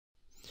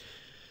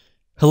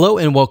Hello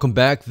and welcome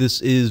back. This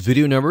is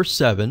video number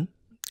 7,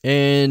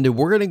 and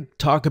we're going to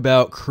talk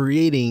about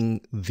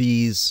creating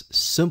these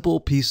simple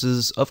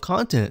pieces of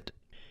content.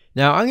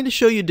 Now, I'm going to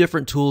show you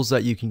different tools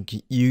that you can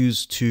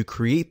use to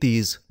create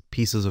these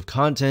pieces of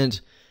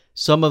content.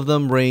 Some of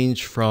them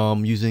range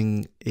from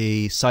using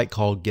a site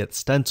called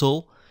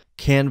GetStencil,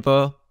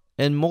 Canva,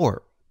 and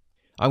more.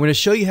 I'm going to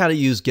show you how to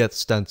use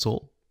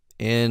GetStencil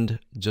in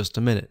just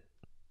a minute.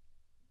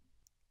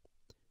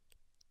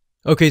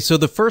 Okay, so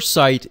the first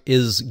site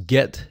is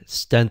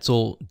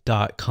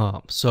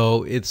getstencil.com.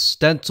 So it's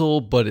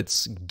stencil, but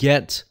it's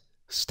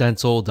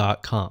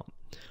getstencil.com.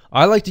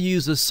 I like to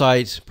use this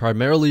site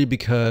primarily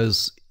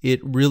because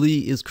it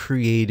really is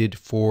created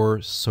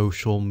for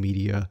social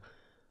media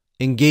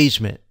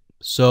engagement.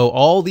 So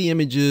all the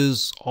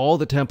images, all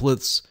the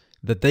templates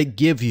that they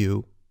give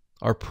you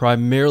are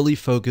primarily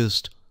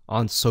focused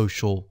on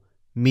social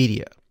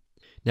media.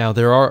 Now,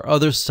 there are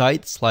other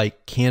sites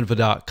like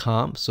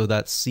canva.com, so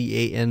that's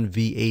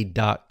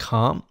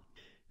canva.com.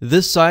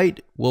 This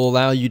site will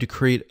allow you to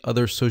create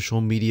other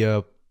social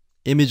media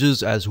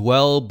images as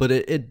well, but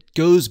it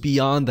goes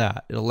beyond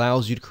that. It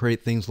allows you to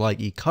create things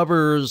like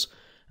e-covers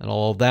and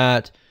all of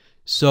that.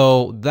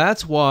 So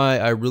that's why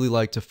I really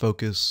like to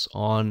focus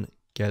on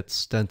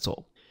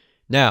GetStencil.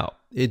 Now,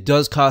 it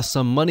does cost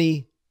some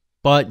money,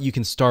 but you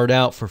can start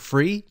out for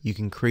free. You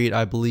can create,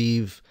 I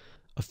believe,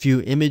 a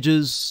few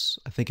images.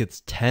 I think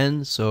it's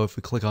 10. So if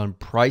we click on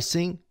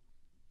pricing,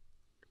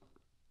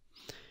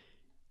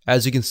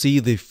 as you can see,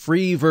 the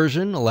free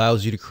version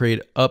allows you to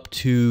create up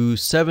to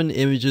 7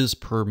 images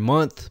per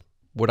month.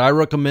 What I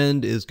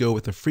recommend is go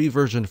with the free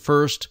version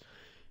first,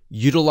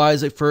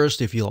 utilize it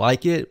first. If you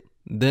like it,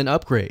 then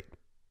upgrade.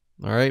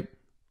 All right.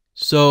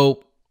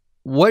 So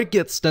what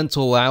GetStencil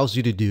allows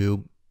you to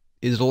do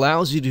is it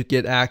allows you to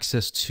get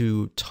access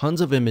to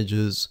tons of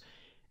images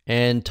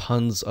and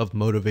tons of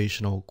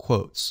motivational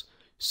quotes.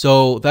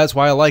 So that's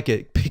why I like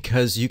it,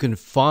 because you can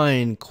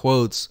find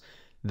quotes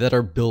that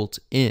are built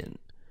in.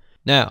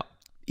 Now,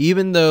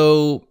 even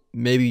though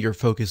maybe you're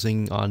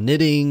focusing on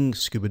knitting,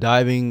 scuba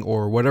diving,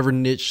 or whatever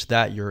niche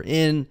that you're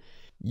in,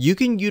 you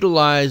can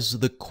utilize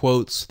the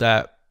quotes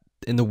that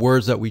in the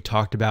words that we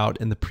talked about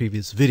in the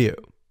previous video.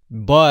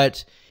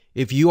 But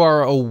if you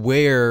are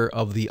aware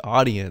of the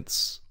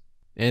audience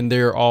and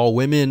they're all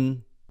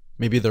women,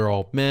 maybe they're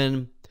all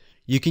men,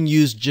 you can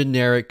use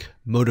generic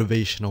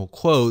motivational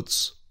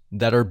quotes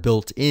that are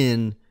built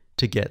in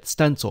to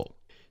GetStencil.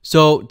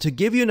 So to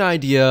give you an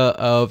idea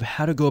of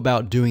how to go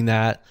about doing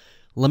that,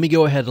 let me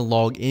go ahead and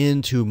log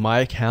into my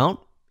account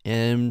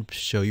and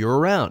show you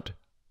around.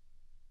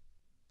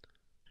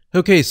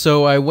 Okay,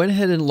 so I went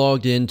ahead and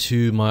logged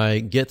into my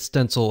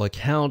GetStencil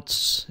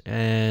account,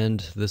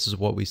 and this is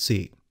what we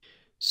see.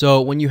 So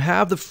when you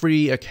have the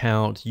free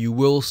account, you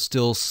will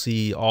still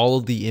see all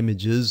of the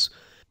images,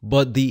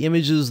 but the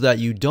images that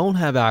you don't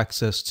have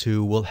access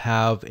to will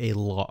have a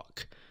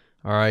lock.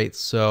 All right,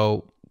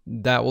 so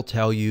that will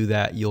tell you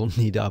that you'll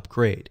need to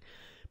upgrade.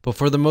 But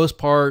for the most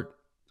part,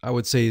 I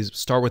would say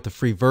start with the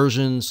free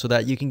version so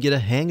that you can get a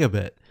hang of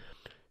it.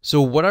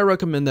 So what I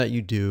recommend that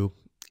you do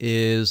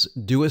is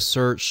do a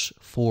search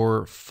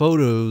for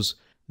photos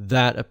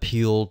that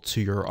appeal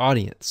to your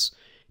audience.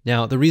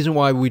 Now, the reason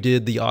why we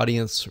did the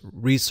audience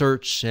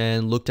research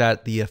and looked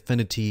at the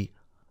affinity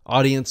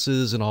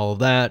audiences and all of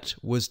that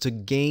was to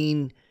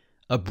gain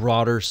a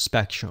broader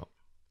spectrum.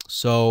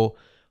 So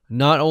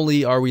not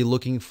only are we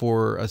looking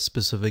for a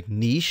specific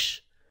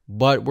niche,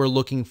 but we're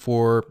looking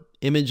for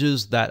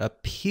images that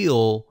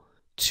appeal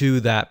to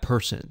that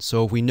person.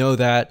 So if we know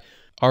that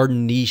our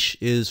niche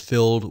is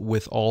filled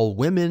with all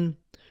women,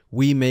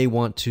 we may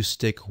want to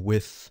stick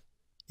with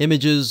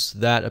images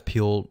that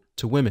appeal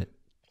to women.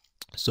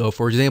 So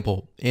for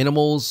example,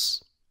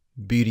 animals,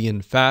 beauty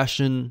and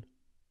fashion,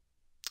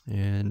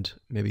 and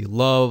maybe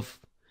love,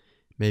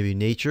 maybe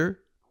nature,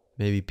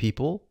 maybe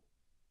people,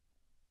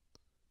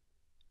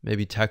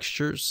 maybe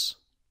textures.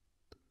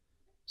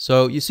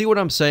 So you see what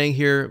I'm saying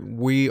here?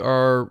 We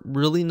are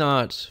really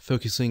not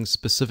focusing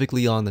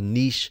specifically on the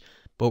niche,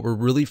 but we're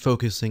really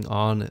focusing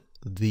on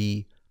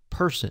the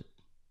person.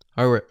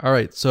 All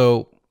right.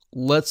 So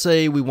let's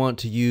say we want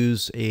to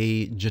use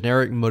a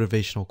generic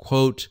motivational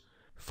quote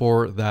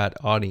for that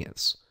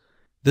audience.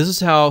 This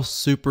is how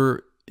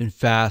super and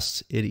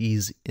fast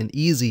and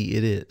easy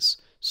it is.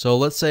 So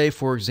let's say,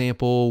 for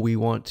example, we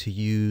want to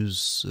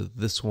use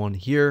this one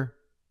here.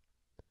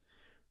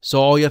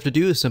 So all you have to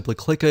do is simply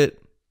click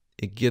it.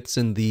 It gets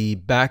in the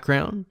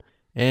background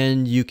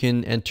and you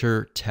can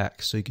enter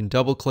text. So you can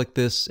double click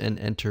this and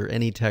enter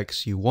any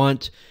text you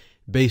want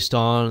based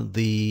on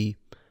the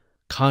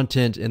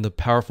content and the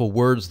powerful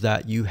words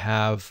that you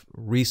have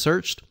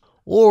researched.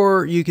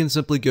 Or you can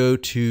simply go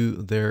to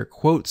their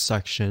quote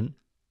section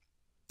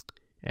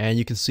and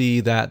you can see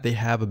that they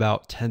have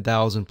about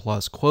 10,000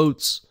 plus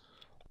quotes.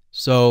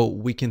 So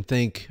we can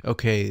think,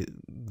 okay,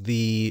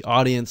 the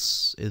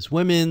audience is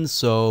women,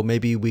 so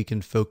maybe we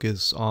can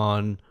focus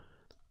on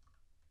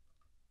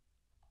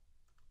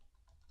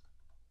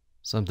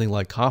something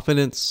like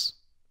confidence.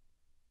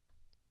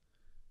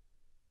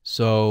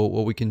 So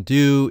what we can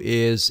do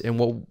is, and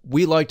what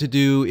we like to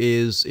do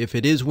is, if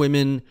it is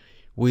women,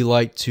 we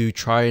like to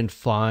try and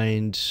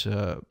find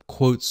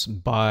quotes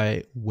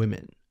by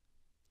women.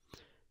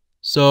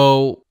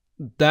 So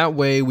that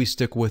way we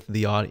stick with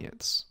the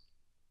audience.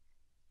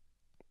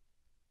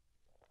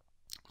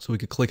 So we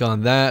could click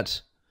on that.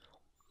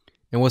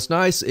 And what's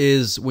nice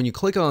is when you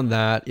click on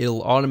that,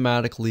 it'll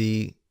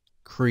automatically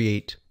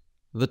create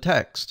the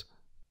text.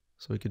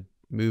 So we could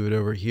move it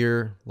over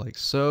here like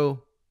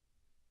so.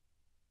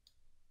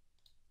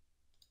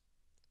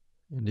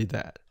 And do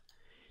that.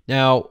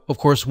 Now, of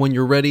course, when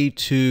you're ready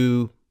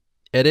to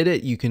edit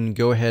it, you can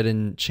go ahead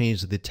and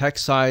change the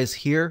text size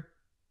here.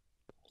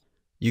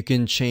 You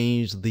can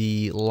change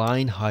the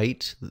line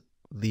height,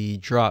 the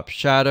drop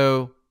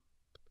shadow,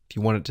 if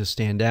you want it to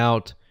stand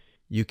out.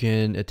 You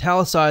can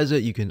italicize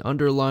it, you can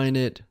underline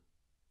it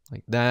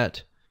like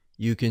that.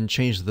 You can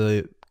change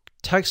the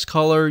text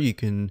color, you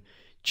can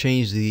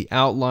change the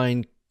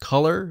outline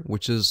color,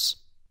 which is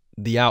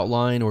the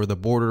outline or the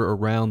border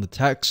around the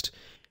text.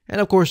 And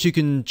of course, you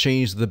can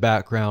change the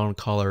background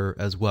color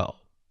as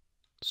well.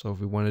 So if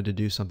we wanted to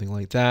do something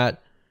like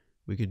that,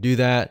 we could do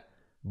that.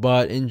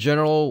 But in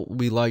general,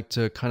 we like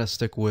to kind of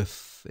stick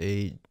with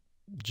a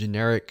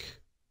generic,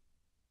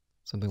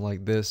 something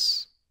like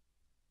this,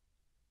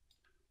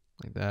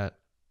 like that.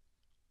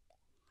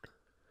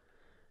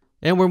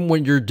 And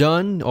when you're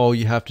done, all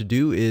you have to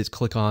do is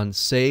click on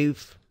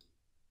Save.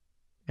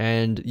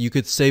 And you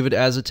could save it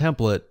as a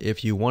template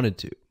if you wanted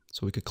to.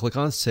 So we could click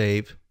on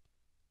Save.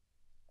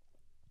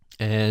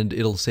 And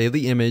it'll save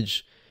the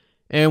image.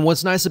 And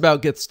what's nice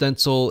about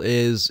GetStencil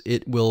is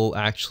it will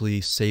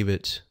actually save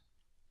it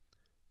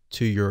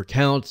to your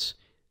account.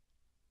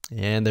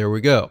 And there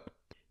we go.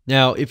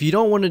 Now, if you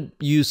don't want to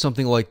use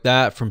something like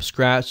that from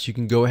scratch, you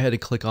can go ahead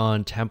and click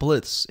on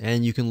Templates,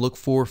 and you can look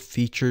for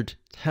Featured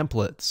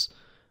Templates.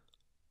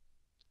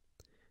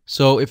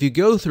 So if you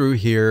go through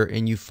here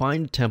and you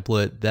find a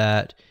template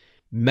that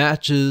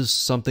matches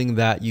something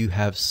that you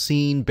have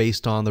seen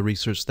based on the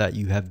research that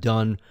you have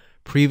done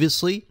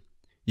previously,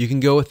 you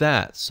can go with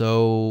that.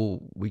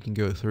 So we can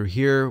go through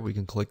here. We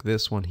can click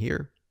this one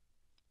here.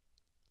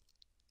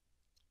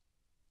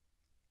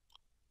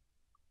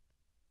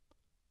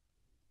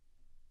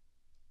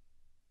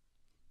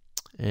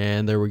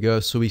 And there we go.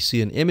 So we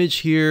see an image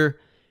here,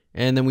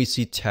 and then we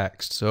see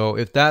text. So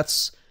if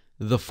that's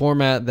the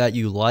format that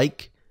you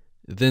like,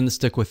 then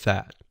stick with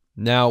that.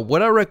 Now,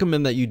 what I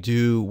recommend that you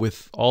do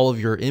with all of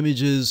your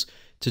images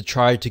to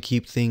try to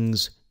keep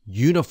things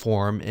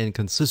uniform and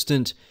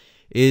consistent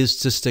is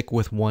to stick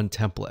with one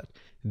template.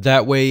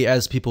 That way,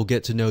 as people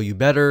get to know you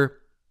better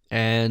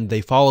and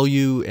they follow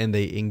you and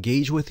they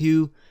engage with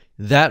you,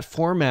 that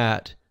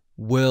format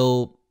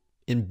will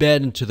embed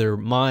into their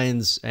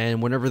minds,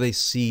 and whenever they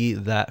see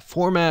that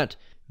format,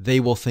 they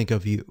will think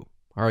of you.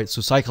 All right,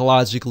 so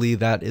psychologically,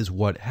 that is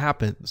what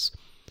happens.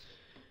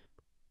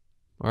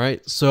 All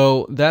right,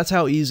 so that's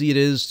how easy it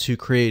is to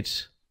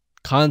create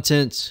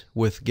content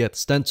with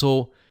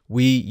GetStencil.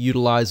 We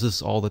utilize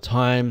this all the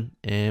time,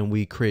 and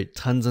we create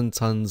tons and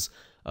tons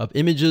of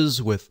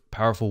images with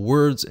powerful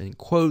words and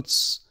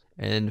quotes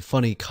and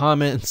funny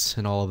comments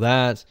and all of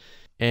that.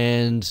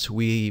 And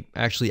we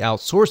actually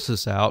outsource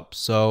this out.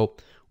 So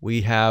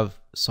we have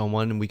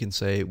someone, and we can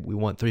say we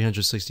want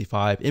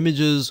 365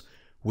 images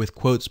with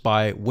quotes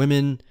by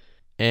women.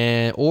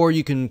 Or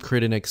you can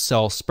create an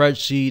Excel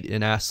spreadsheet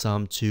and ask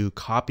them to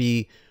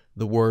copy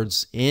the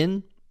words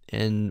in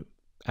and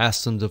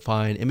ask them to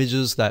find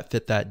images that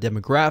fit that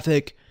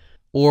demographic.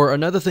 Or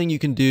another thing you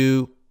can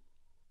do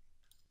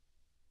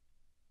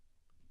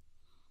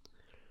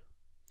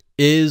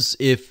is,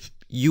 if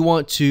you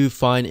want to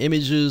find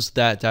images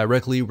that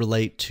directly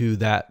relate to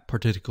that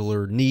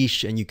particular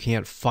niche and you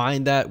can't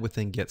find that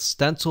within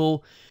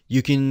GetStencil,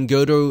 you can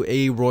go to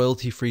a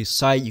royalty-free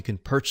site, you can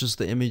purchase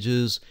the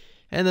images,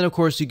 and then of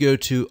course you go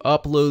to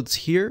Uploads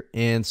here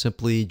and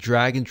simply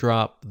drag and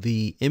drop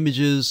the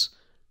images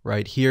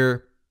right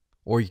here,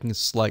 or you can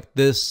select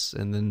this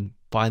and then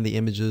find the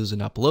images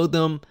and upload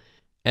them,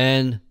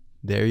 and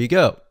there you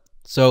go.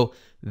 So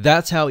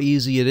that's how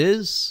easy it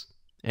is.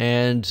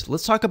 And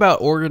let's talk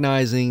about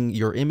organizing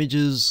your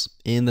images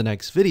in the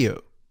next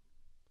video.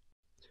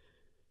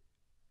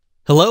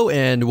 Hello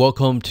and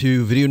welcome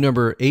to video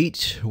number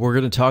 8. We're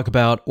going to talk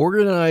about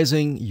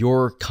organizing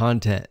your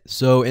content.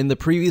 So in the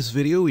previous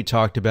video, we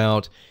talked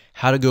about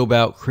how to go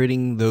about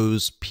creating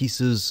those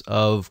pieces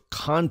of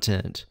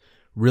content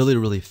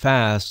really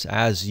fast,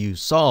 as you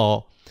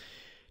saw.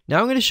 Now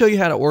I'm going to show you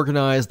how to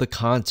organize the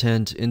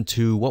content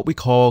into what we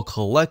call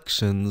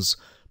collections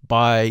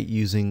by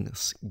using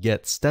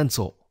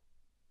GetStencil.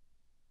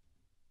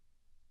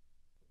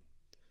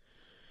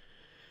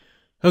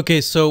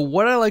 Okay, so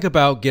what I like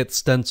about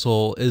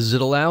GetStencil is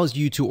it allows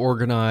you to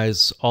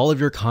organize all of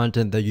your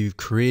content that you've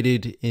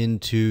created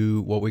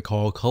into what we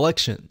call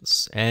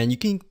collections. And you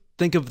can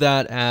think of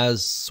that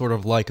as sort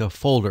of like a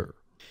folder.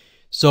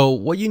 So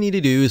what you need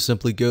to do is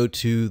simply go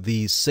to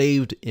the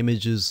Saved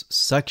Images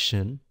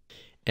section.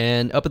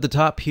 And up at the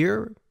top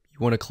here, you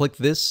want to click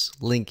this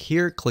link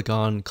here, click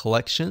on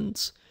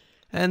Collections.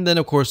 And then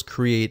of course,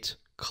 create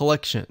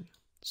collection.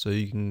 So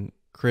you can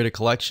create a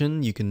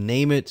collection, you can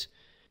name it,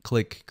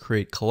 click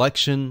create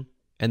collection,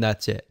 and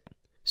that's it.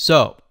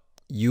 So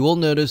you will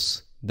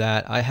notice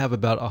that I have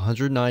about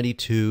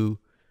 192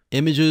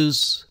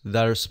 images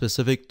that are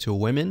specific to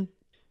women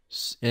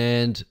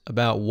and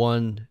about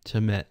 1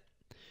 to men.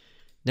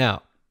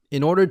 Now,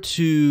 in order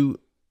to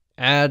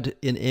add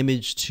an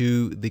image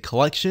to the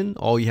collection,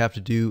 all you have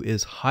to do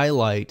is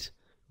highlight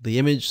the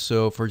image.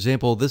 So for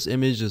example, this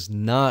image is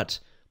not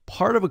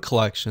part of a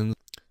collection.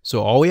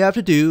 So all we have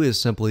to do is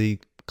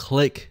simply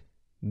click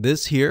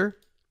this here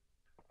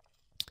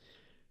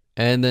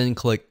and then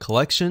click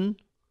collection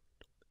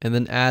and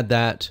then add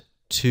that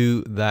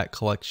to that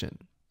collection.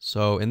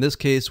 So in this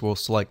case, we'll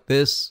select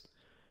this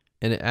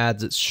and it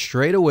adds it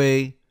straight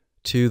away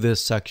to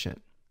this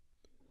section.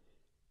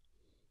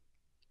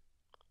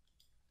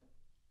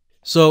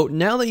 So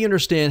now that you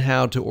understand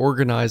how to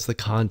organize the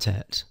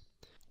content,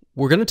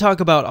 we're going to talk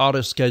about auto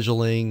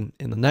scheduling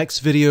in the next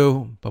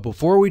video. But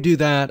before we do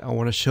that, I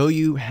want to show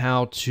you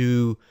how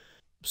to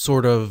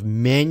sort of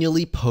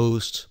manually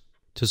post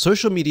to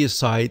social media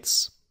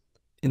sites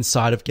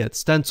inside of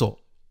GetStencil.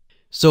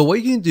 So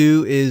what you can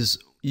do is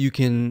you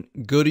can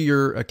go to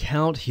your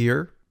account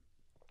here.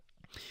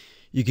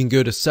 You can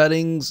go to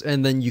settings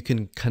and then you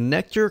can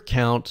connect your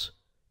account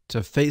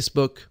to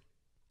Facebook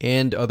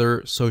and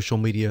other social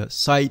media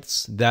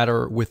sites that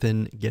are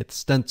within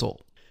GetStencil.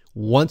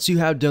 Once you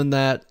have done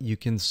that, you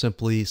can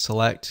simply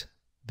select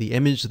the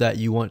image that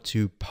you want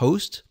to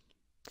post.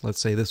 Let's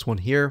say this one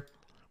here.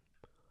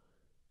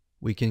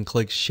 We can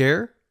click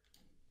share.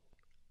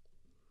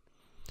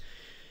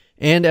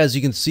 And as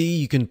you can see,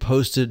 you can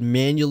post it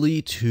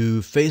manually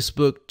to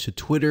Facebook, to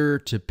Twitter,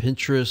 to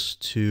Pinterest,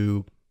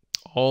 to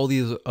all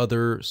these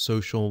other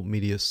social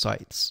media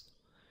sites.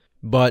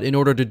 But in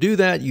order to do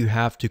that, you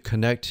have to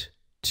connect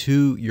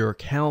to your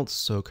accounts.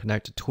 So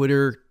connect to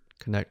Twitter,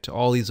 connect to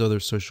all these other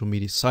social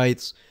media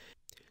sites.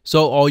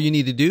 So all you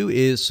need to do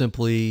is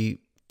simply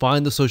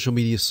find the social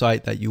media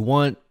site that you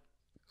want,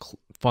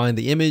 find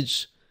the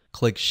image,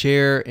 click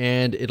share,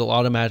 and it'll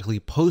automatically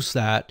post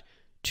that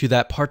to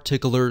that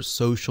particular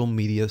social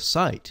media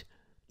site.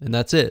 And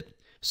that's it.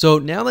 So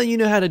now that you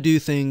know how to do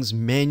things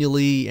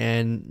manually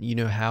and you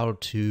know how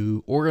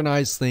to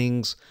organize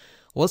things,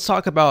 let's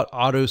talk about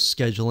auto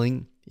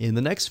scheduling in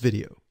the next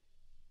video.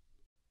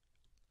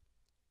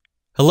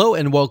 Hello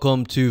and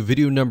welcome to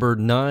video number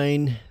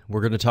 9.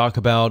 We're going to talk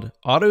about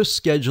auto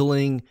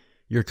scheduling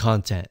your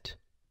content.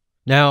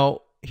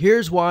 Now,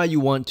 here's why you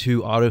want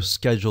to auto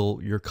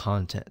schedule your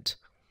content.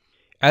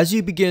 As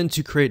you begin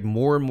to create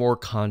more and more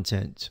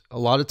content, a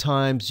lot of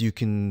times you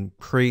can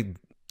create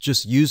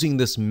just using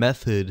this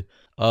method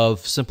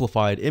of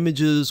simplified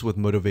images with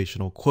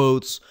motivational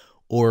quotes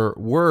or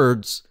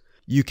words.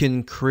 You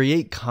can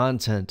create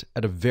content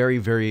at a very,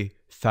 very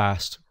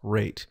fast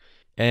rate.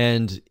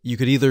 And you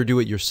could either do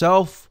it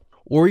yourself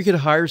or you could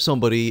hire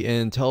somebody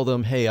and tell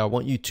them, hey, I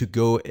want you to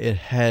go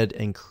ahead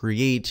and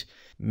create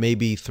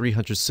maybe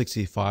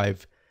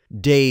 365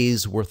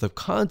 days worth of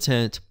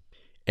content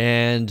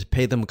and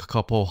pay them a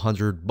couple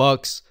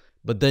 $100,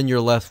 but then you're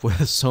left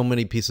with so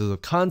many pieces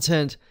of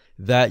content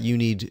that you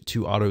need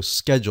to auto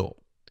schedule.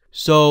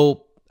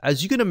 So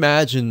as you can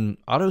imagine,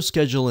 auto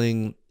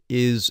scheduling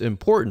is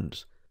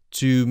important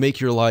to make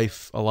your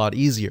life a lot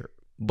easier,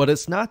 but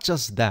it's not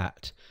just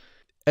that.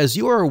 As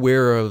you are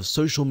aware of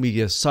social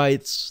media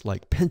sites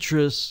like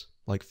Pinterest,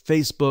 like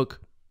Facebook,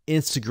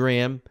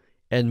 Instagram,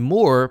 and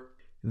more,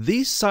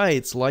 these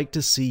sites like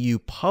to see you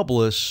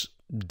publish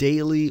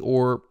daily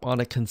or on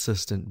a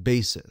consistent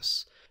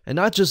basis. And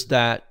not just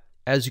that,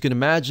 as you can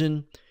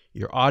imagine,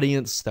 your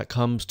audience that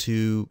comes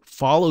to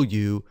follow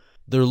you,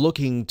 they're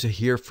looking to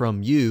hear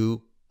from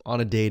you on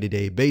a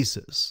day-to-day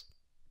basis.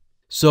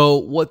 So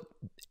what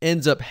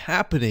ends up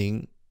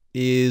happening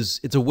is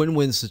it's a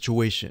win-win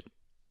situation.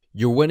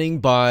 You're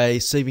winning by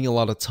saving a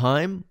lot of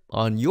time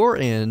on your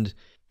end,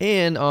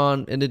 and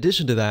in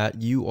addition to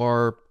that, you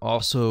are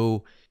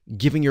also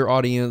giving your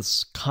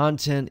audience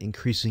content,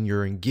 increasing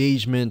your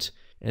engagement,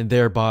 and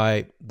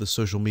thereby the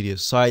social media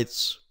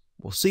sites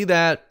will see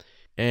that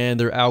and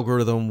their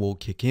algorithm will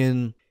kick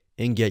in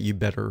and get you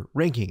better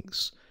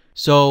rankings.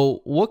 So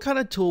what kind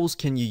of tools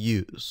can you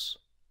use?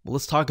 Well,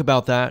 let's talk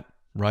about that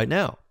right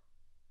now.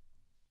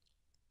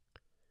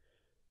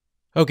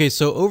 Okay,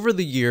 so over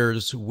the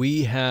years,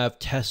 we have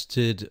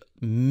tested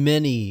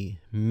many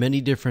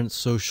different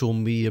social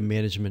media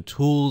management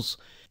tools,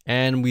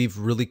 and we've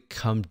really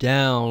come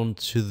down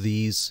to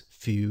these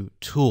few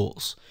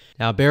tools.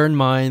 Now, bear in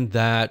mind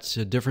that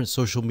different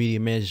social media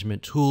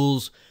management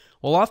tools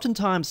will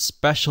oftentimes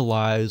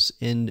specialize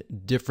in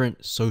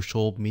different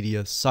social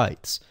media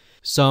sites.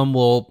 Some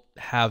will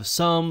have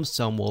some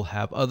will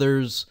have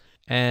others,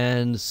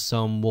 and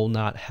some will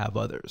not have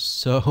others.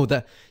 So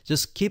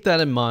just keep that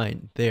in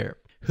mind there.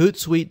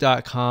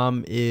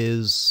 Hootsuite.com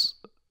is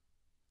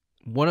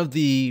one of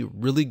the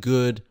really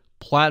good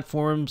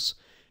platforms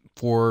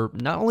for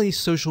not only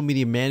social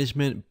media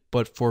management,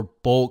 but for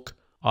bulk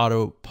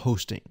auto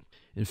posting.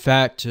 In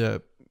fact,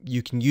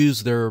 you can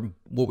use their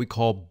what we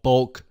call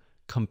bulk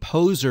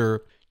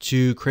composer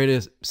to create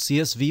a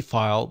CSV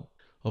file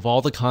of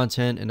all the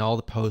content and all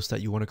the posts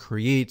that you want to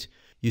create.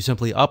 You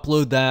simply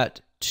upload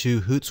that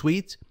to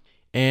Hootsuite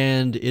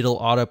and it'll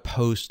auto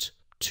post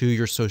to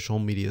your social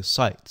media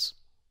sites.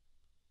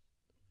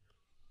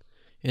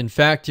 In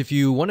fact, if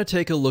you want to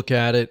take a look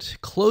at it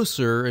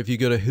closer, if you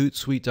go to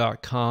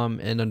hootsuite.com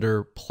and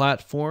under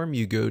platform,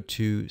 you go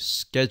to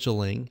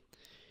scheduling.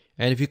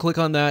 And if you click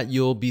on that,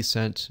 you'll be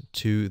sent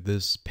to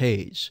this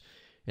page.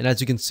 And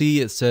as you can see,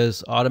 it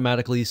says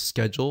automatically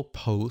schedule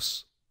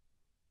posts,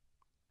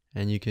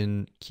 and you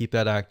can keep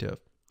that active.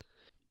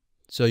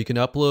 So you can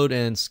upload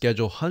and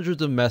schedule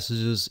hundreds of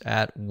messages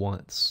at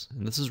once.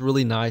 And this is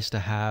really nice to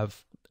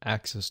have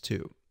access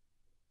to.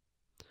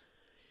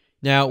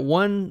 Now,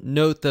 one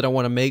note that I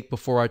want to make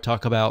before I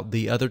talk about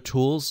the other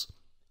tools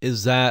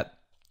is that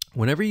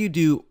whenever you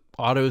do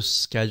auto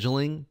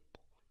scheduling,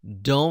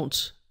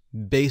 don't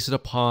base it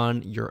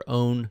upon your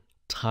own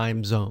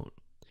time zone.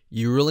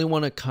 You really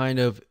want to kind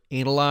of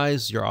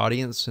analyze your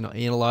audience and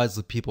analyze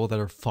the people that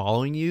are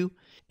following you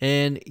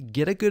and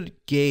get a good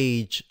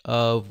gauge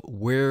of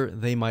where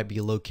they might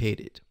be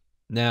located.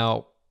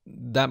 Now,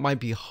 that might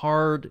be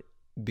hard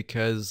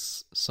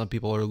because some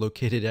people are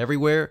located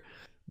everywhere,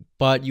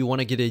 but you want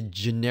to get a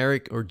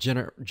generic or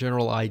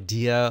general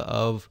idea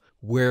of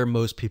where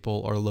most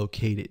people are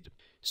located.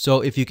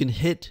 So if you can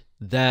hit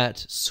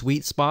that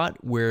sweet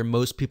spot where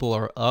most people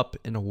are up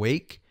and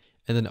awake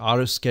and then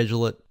auto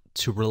schedule it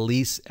to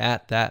release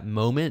at that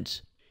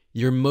moment,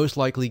 you're most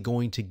likely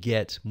going to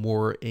get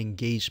more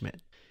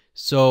engagement.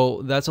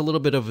 So that's a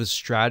little bit of a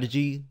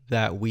strategy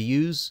that we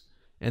use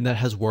and that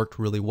has worked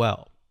really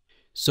well.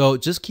 So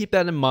just keep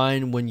that in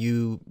mind when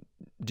you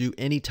do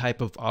any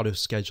type of auto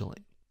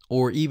scheduling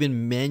or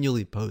even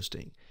manually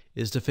posting,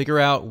 is to figure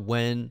out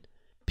when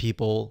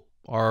people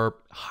are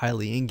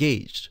highly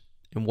engaged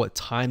and what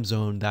time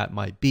zone that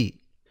might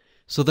be.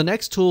 So the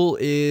next tool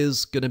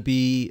is going to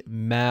be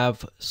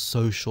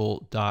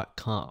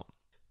mavsocial.com.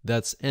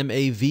 That's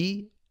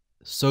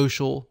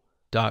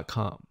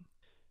mavsocial.com.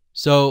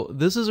 So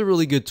this is a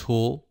really good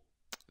tool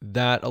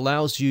that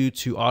allows you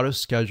to auto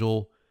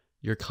schedule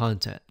your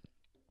content.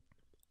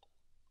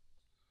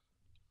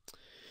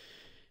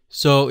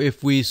 So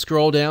if we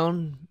scroll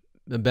down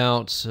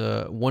about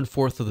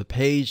 1/4 of the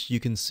page, you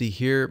can see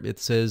here it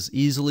says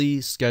easily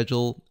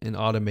schedule and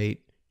automate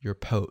your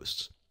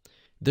posts.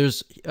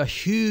 There's a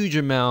huge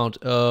amount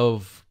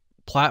of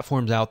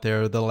platforms out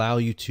there that allow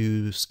you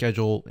to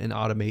schedule and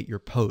automate your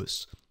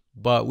posts,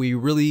 but we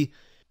really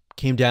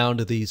came down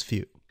to these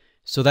few.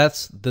 So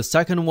that's the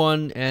second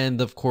one,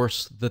 and of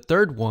course the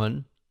third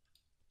one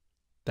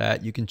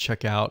that you can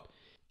check out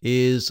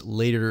is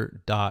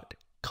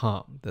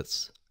later.com.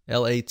 That's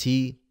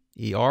later.com.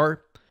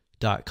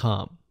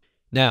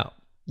 Now,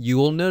 you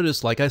will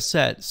notice, like I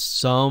said,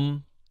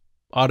 some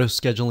auto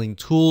scheduling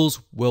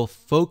tools will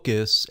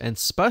focus and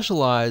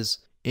specialize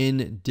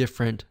in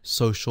different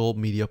social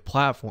media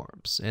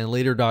platforms. And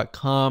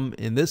later.com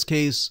in this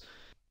case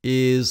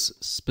is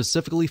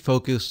specifically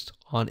focused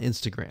on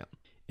Instagram.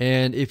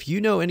 And if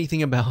you know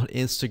anything about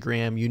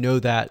Instagram, you know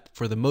that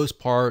for the most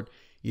part,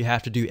 you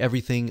have to do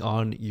everything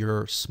on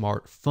your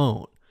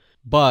smartphone.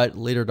 But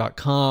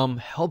later.com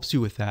helps you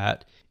with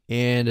that,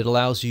 and it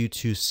allows you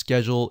to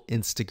schedule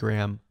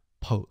Instagram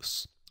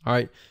posts. All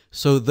right,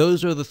 so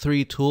those are the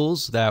 3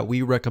 tools that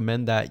we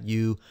recommend that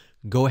you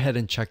go ahead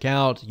and check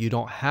out. You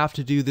don't have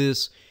to do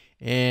this,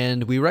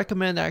 and we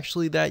recommend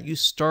actually that you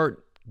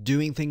start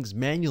doing things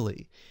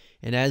manually.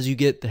 And as you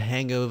get the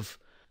hang of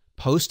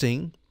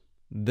posting,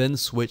 then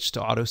switch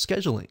to auto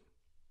scheduling.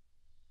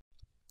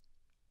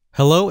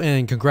 Hello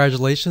and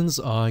congratulations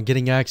on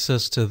getting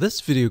access to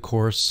this video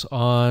course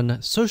on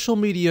social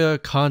media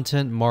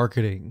content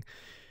marketing.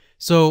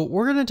 So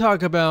we're going to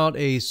talk about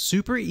a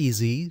super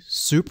easy,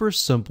 super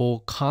simple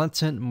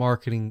content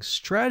marketing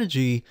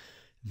strategy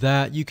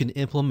that you can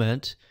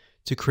implement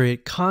to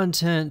create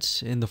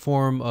content in the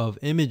form of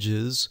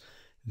images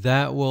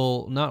that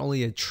will not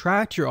only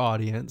attract your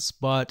audience,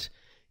 but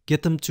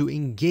get them to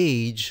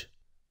engage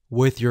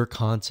with your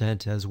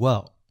content as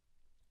well.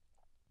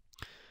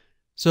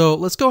 So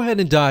let's go ahead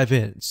and dive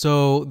in.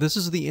 So this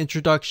is the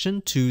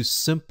introduction to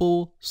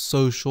simple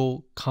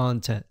social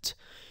content.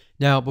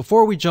 Now,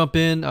 before we jump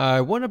in,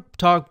 I want to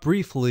talk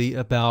briefly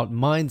about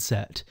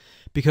mindset,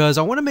 because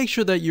I want to make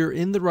sure that you're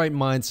in the right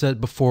mindset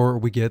before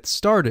we get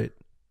started.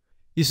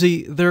 You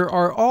see, there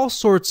are all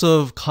sorts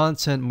of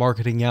content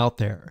marketing out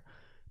there,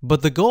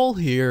 but the goal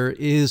here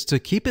is to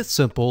keep it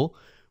simple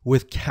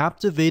with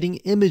captivating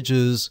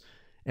images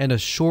and a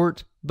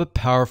short but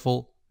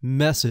powerful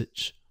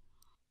message.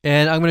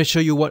 And I'm going to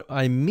show you what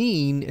I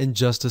mean in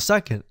just a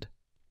second.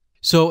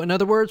 So in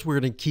other words,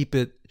 we're going to keep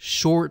it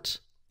short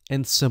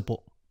and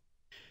simple.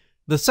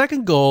 The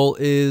second goal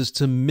is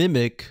to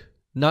mimic,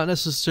 not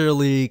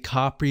necessarily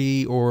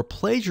copy or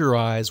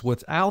plagiarize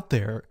what's out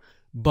there,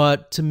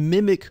 but to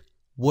mimic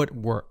what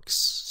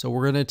works. So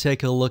we're going to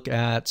take a look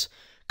at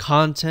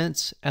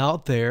content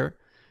out there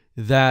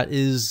that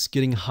is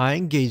getting high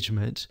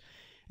engagement,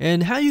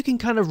 and how you can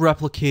kind of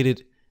replicate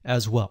it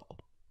as well.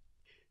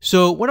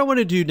 So what I want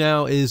to do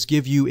now is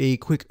give you a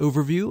quick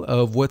overview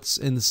of what's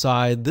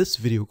inside this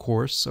video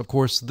course. Of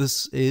course,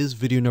 this is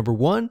video number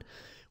 1,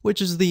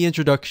 which is the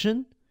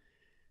introduction.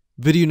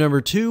 Video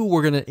number 2,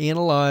 we're going to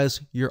analyze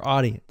your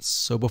audience.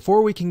 So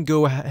before we can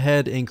go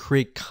ahead and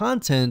create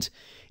content,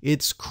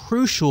 it's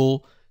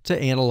crucial to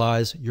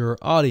analyze your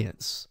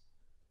audience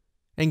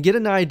and get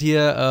an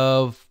idea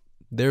of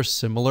their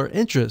similar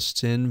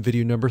interests in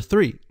video number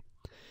 3.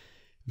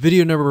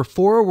 Video number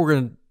 4, we're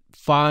going to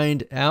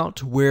find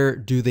out where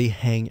do they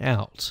hang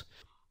out.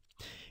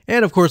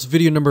 And of course,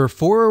 video number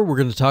 4, we're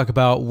going to talk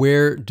about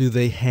where do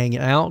they hang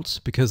out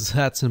because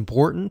that's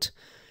important.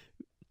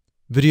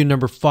 Video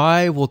number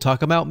 5, we'll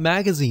talk about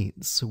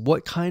magazines.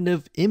 What kind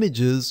of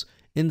images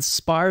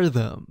inspire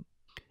them?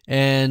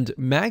 And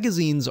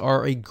magazines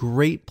are a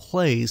great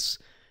place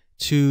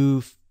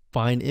to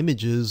find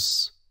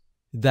images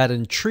that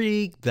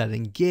intrigue, that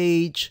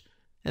engage,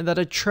 and that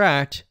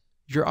attract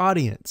your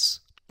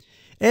audience.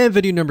 And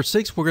video number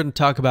 6, we're going to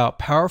talk about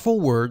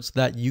powerful words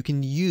that you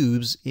can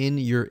use in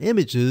your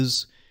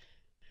images.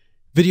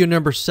 Video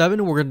number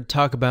 7, we're going to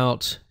talk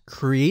about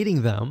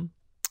creating them.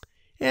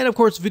 And of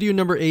course, video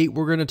number 8,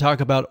 we're going to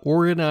talk about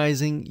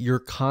organizing your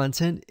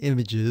content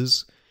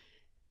images.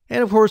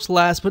 And of course,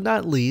 last but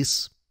not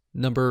least,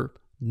 number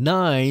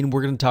 9,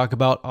 we're going to talk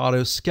about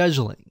auto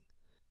scheduling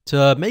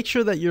to make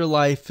sure that your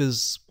life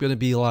is going to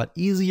be a lot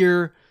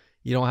easier.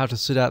 You don't have to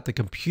sit at the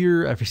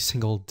computer every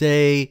single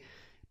day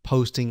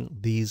posting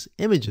these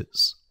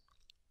images.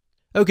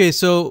 Okay,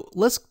 so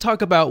let's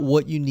talk about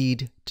what you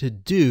need to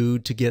do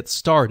to get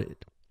started.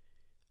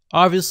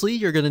 Obviously,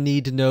 you're going to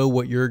need to know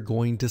what you're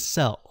going to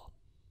sell.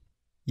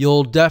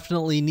 You'll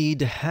definitely need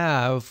to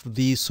have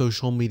the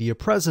social media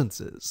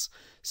presences,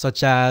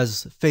 such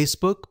as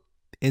Facebook,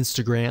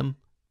 Instagram,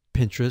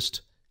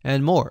 Pinterest,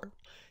 and more.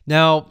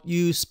 Now,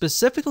 you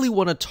specifically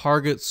want to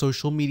target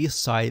social media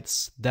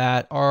sites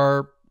that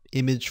are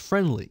image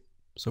friendly.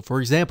 So for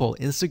example,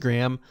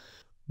 Instagram,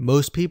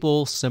 most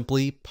people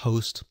simply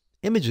post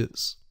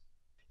images.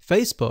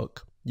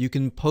 Facebook, you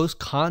can post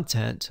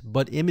content,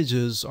 but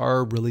images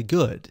are really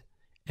good.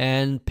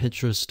 And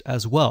Pinterest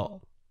as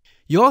well.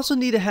 You also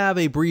need to have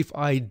a brief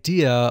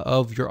idea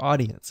of your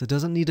audience. It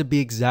doesn't need to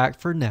be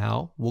exact for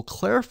now. We'll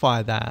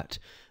clarify that.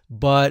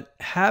 But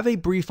have a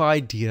brief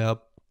idea.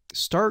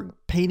 Start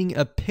painting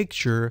a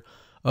picture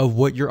of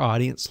what your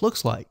audience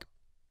looks like.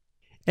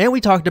 And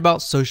we talked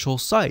about social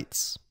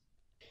sites.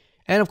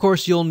 And of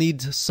course, you'll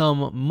need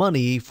some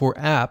money for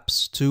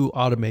apps to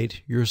automate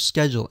your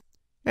scheduling.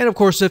 And of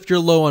course, if you're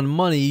low on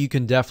money, you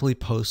can definitely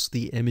post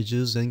the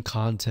images and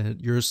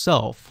content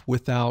yourself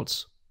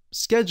without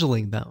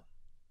scheduling them.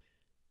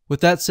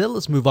 With that said,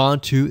 let's move on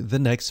to the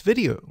next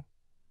video.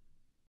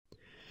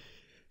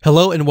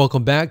 Hello and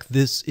welcome back.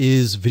 This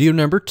is video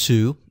number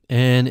 2.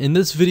 And in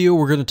this video,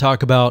 we're going to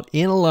talk about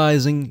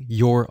analyzing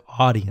your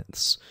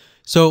audience.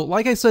 So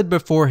like I said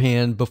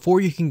beforehand,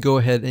 before you can go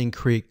ahead and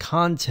create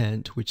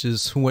content, which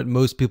is what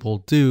most people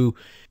do,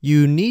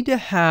 you need to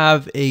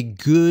have a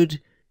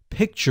good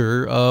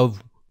picture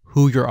of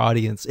who your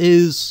audience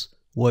is,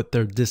 what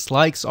their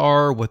dislikes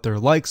are, what their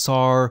likes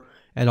are,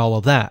 and all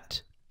of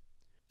that.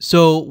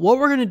 So what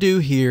we're going to do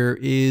here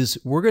is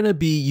we're going to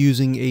be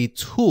using a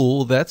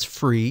tool that's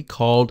free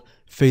called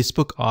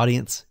Facebook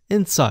Audience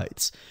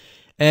Insights.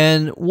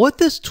 And what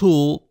this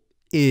tool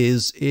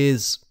is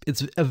it's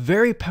a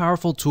very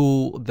powerful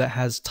tool that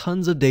has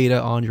tons of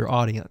data on your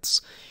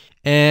audience.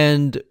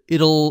 And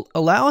it'll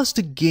allow us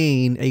to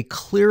gain a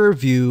clearer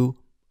view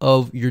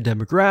of your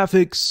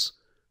demographics,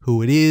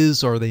 who it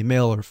is, are they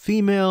male or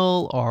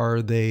female,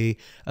 are they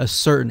a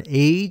certain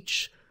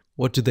age,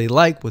 what do they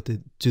like, what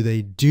do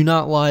they do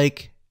not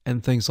like,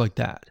 and things like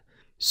that.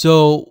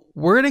 So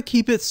we're going to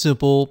keep it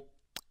simple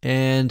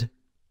and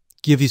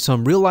give you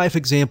some real life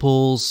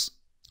examples,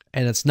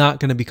 and it's not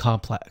going to be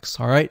complex.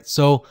 All right,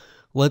 so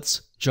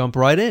let's jump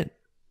right in.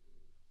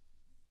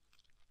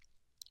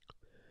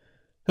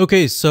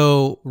 Okay,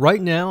 so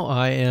right now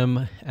I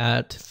am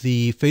at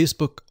the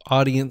Facebook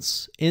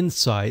Audience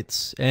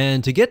Insights,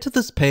 and to get to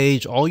this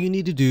page, all you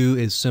need to do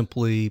is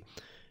simply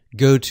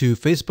go to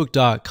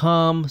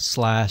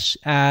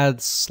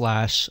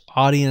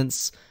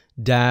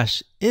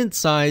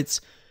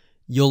facebook.com/ads/audience-insights.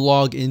 You'll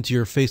log into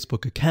your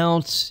Facebook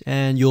account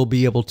and you'll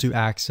be able to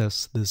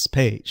access this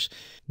page.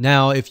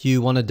 Now, if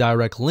you want a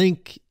direct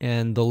link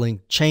and the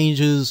link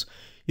changes,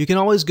 you can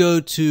always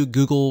go to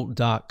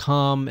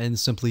google.com and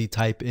simply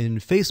type in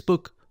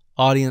Facebook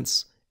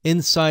Audience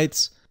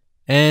Insights,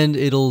 and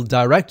it'll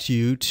direct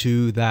you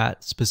to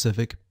that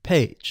specific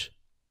page.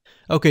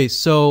 Okay,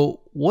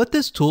 so what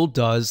this tool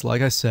does,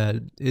 like I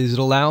said, is it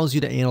allows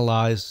you to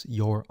analyze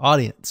your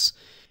audience.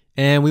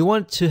 And we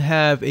want to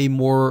have a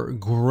more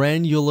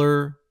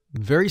granular,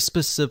 very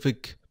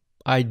specific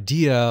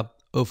idea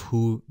of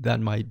who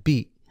that might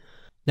be.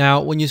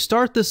 Now, when you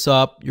start this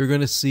up, you're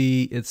going to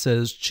see it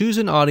says choose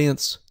an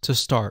audience to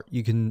start.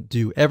 You can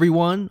do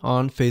everyone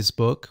on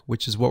Facebook,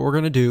 which is what we're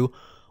going to do,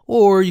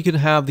 or you can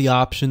have the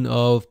option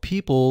of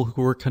people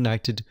who are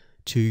connected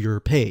to your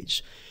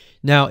page.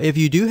 Now, if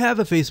you do have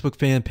a Facebook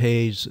fan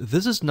page,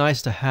 this is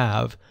nice to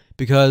have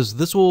because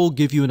this will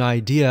give you an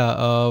idea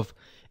of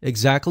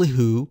exactly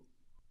who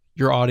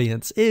your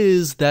audience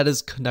is that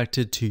is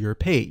connected to your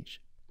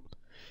page.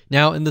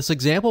 Now, in this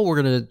example,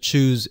 we're going to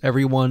choose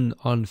everyone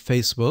on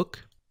Facebook.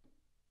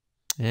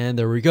 And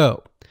there we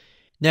go.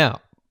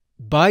 Now,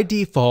 by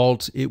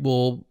default, it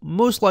will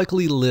most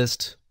likely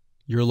list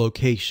your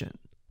location.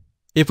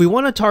 If we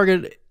want to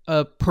target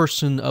a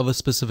person of a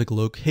specific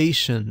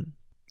location,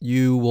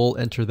 you will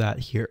enter that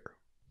here.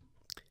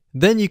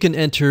 Then you can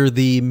enter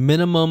the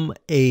minimum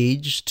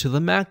age to the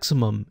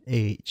maximum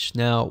age.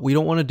 Now, we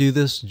don't want to do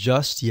this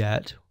just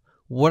yet.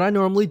 What I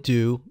normally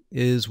do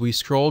is we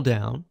scroll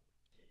down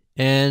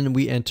and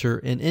we enter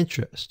an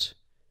interest.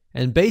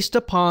 And based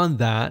upon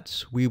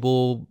that, we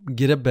will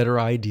get a better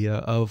idea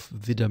of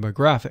the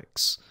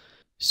demographics.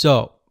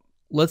 So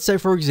let's say,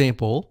 for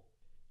example,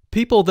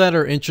 people that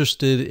are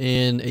interested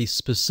in a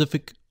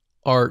specific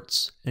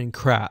arts and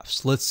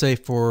crafts. Let's say,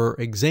 for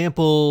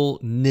example,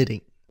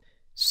 knitting.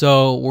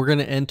 So we're going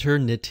to enter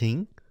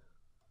knitting.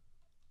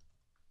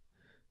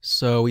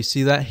 So we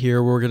see that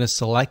here. We're going to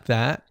select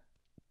that.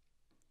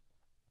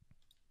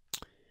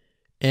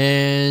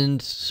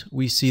 And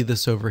we see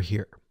this over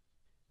here.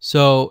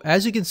 So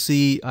as you can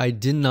see, I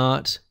did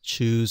not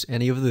choose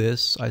any of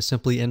this. I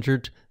simply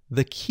entered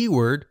the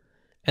keyword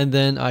and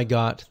then I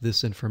got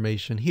this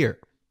information here.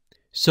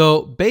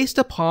 So based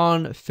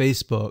upon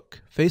Facebook,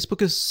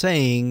 Facebook is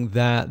saying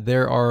that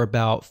there are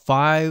about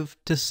 5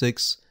 to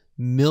 6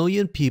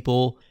 million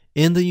people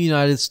in the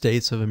United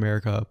States of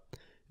America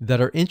that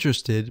are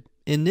interested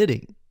in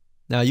knitting.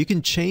 Now you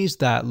can change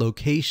that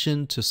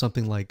location to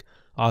something like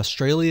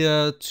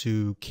Australia,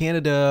 to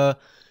Canada,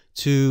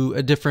 to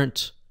a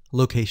different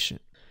location.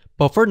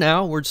 But for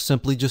now, we're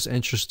simply just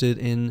interested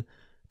in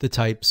the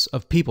types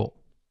of people.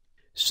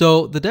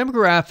 So the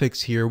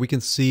demographics here, we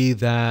can see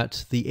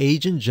that the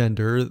age and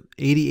gender,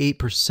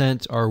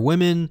 88% are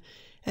women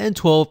and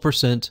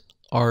 12%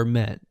 are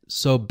men.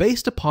 So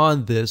based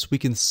upon this, we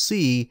can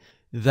see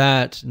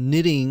that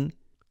knitting,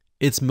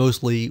 it's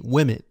mostly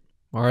women.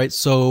 All right,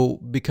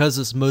 so because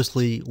it's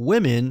mostly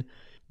women,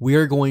 we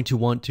are going to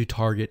want to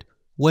target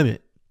women.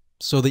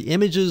 So the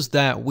images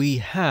that we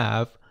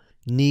have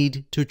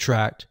need to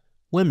attract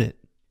women.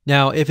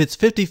 Now, if it's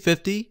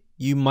 50-50,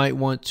 you might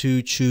want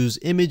to choose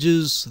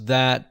images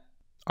that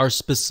are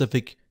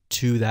specific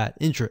to that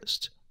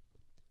interest.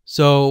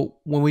 So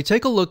when we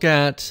take a look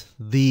at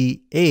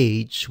the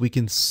age, we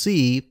can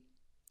see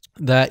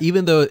that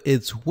even though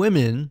it's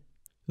women,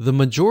 the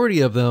majority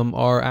of them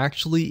are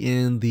actually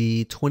in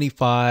the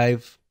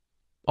 25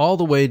 all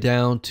the way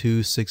down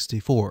to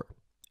 64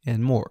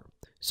 and more.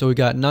 So we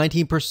got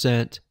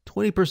 19%,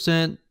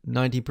 20%,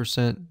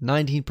 19%,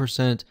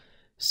 19%,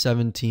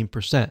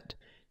 17%.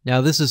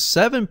 Now this is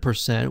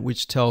 7%,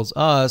 which tells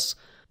us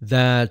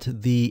that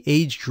the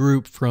age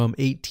group from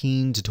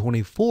 18 to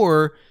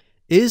 24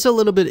 is a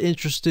little bit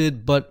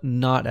interested, but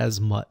not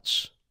as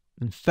much.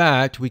 In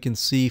fact, we can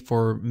see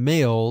for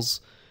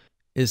males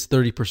is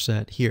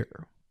 30%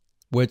 here,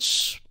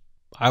 which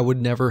I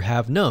would never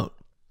have known.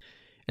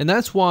 And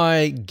that's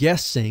why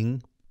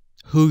guessing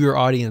who your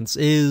audience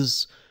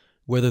is,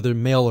 whether they're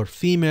male or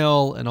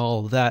female, and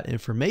all of that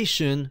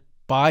information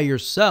by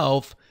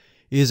yourself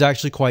is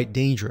actually quite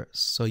dangerous.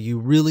 So you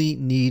really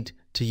need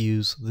to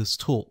use this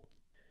tool.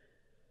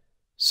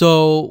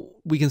 So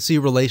we can see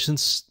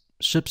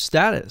relationship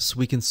status.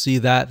 We can see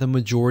that the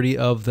majority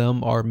of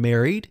them are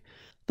married.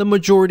 The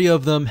majority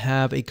of them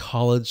have a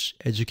college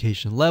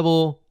education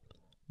level.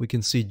 We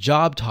can see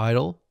job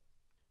title.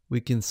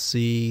 We can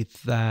see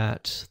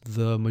that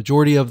the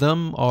majority of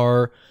them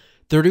are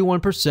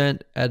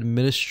 31%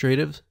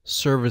 administrative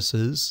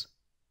services.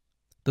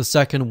 The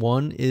second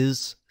one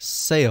is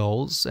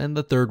sales, and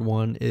the third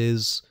one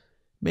is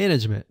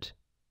management.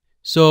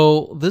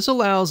 So this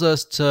allows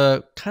us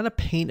to kind of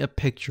paint a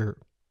picture.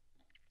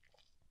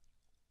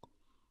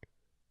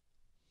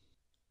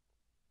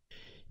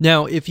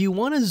 Now, if you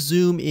want to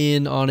zoom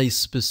in on a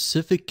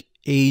specific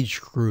age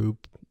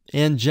group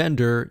and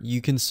gender,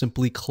 you can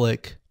simply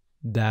click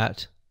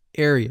that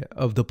area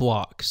of the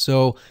block.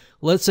 So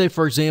let's say,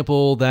 for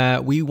example,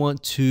 that we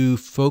want to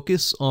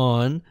focus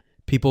on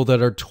people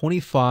that are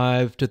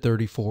 25 to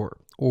 34,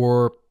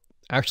 or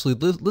actually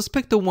let's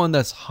pick the one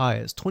that's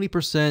highest,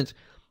 20%,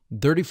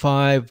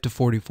 35 to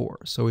 44.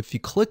 So if you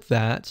click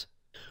that,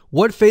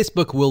 what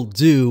Facebook will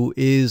do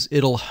is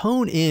it'll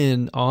hone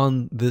in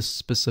on this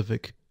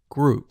specific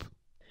group.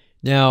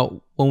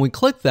 Now, when we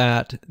click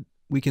that,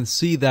 we can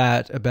see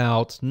that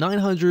about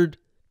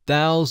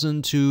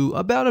 900,000 to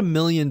about 1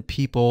 million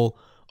people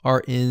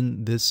are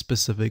in this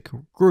specific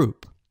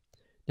group.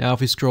 Now, if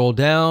we scroll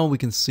down, we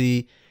can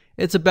see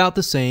it's about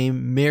the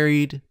same: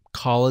 married,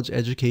 college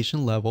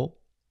education level,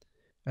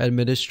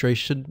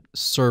 administration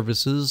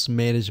services,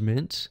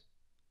 management.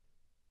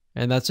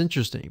 And that's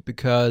interesting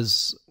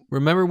because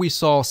remember we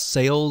saw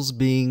sales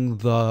being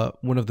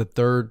one of the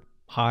third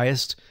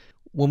highest.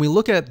 When we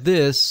look at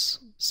this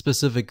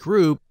specific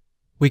group,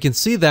 we can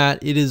see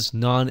that it is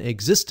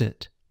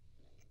non-existent.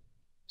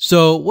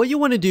 So what you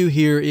want to do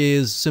here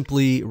is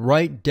simply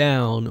write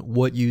down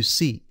what you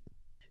see.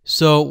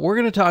 So we're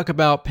going to talk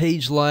about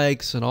page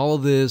likes and all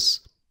of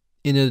this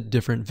in a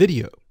different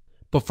video.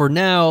 But for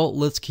now,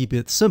 let's keep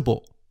it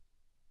simple.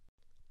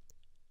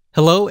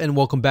 Hello and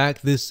welcome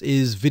back. This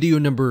is video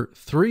number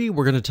 3.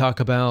 We're going to talk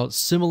about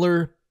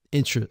similar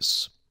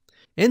interests.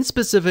 In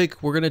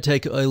specific, we're going to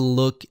take a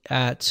look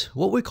at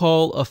what we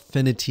call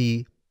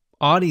affinity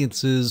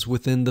audiences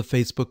within the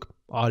Facebook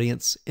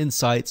Audience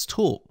Insights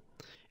tool.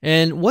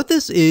 And what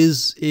this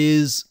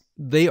is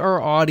they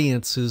are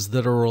audiences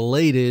that are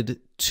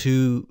related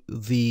to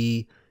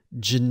the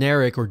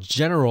generic or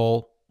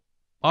general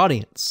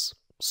audience.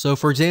 So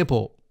for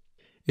example,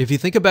 if you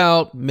think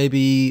about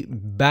maybe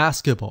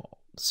basketball,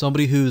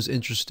 somebody who's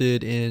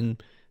interested in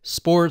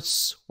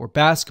sports or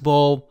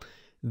basketball,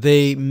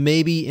 they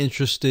may be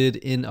interested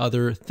in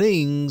other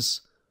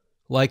things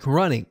like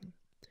running,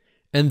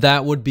 and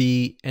that would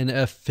be an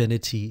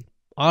affinity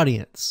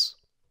audience.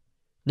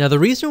 Now, the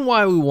reason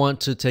why we want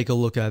to take a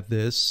look at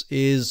this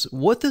is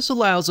what this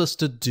allows us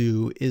to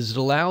do is it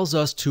allows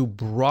us to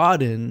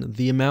broaden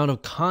the amount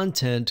of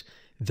content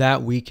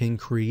that we can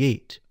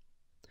create.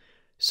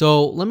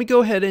 So let me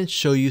go ahead and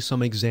show you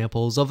some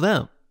examples of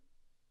them.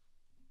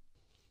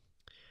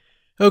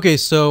 Okay,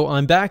 so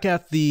I'm back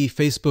at the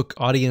Facebook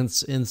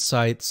Audience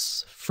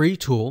Insights free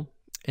tool,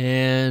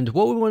 and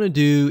what we want to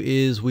do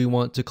is we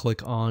want to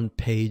click on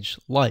page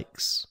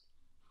likes.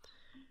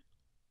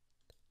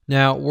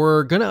 Now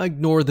we're going to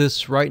ignore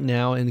this right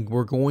now and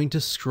we're going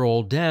to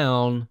scroll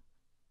down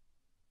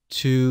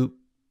to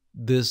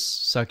this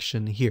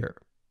section here.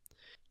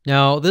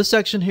 Now this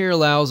section here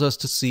allows us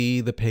to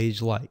see the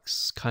page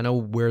likes, kind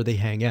of where they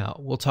hang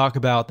out. We'll talk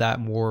about that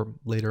more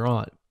later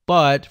on.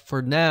 But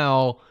for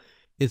now,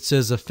 it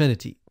says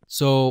affinity.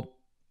 So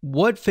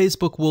what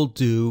Facebook will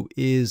do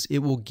is it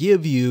will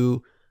give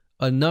you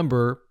a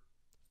number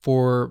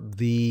for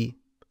the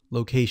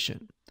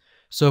location.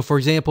 So for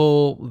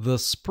example, the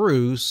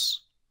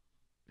Spruce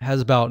has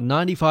about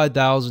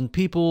 95,000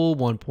 people,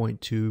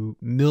 1.2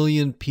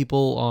 million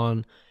people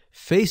on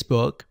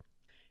Facebook,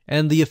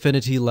 and the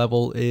affinity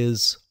level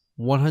is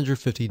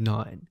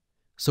 159.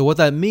 So what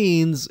that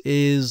means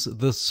is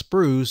the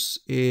Spruce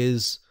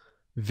is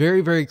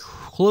very, very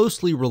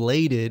closely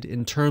related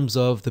in terms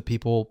of the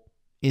people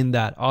in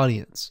that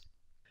audience.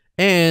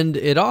 And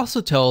it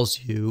also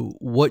tells you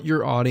what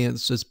your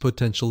audience is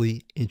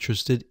potentially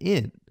interested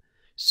in.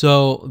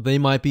 So they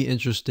might be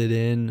interested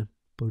in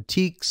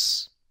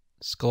boutiques,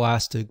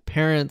 scholastic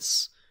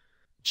parents,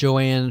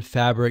 Joann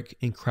fabric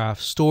and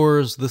craft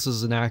stores. This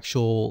is an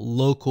actual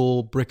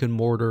local brick and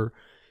mortar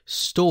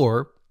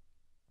store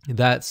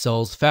that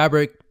sells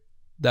fabric.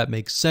 That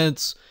makes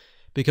sense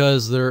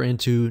because they're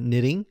into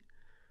knitting.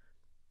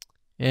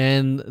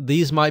 And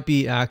these might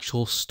be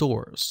actual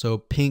stores. So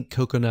Pink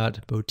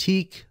Coconut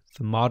Boutique,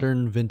 the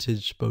Modern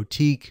Vintage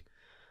Boutique,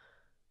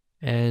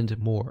 and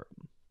more.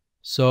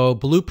 So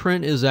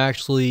Blueprint is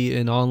actually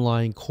an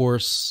online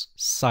course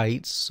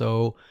site.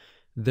 So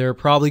they're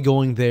probably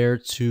going there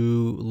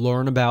to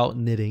learn about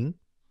knitting.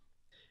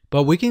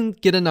 But we can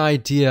get an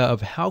idea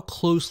of how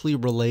closely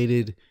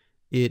related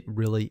it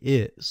really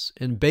is.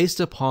 And based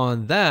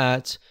upon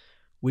that,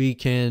 we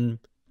can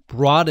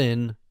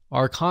broaden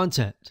our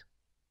content.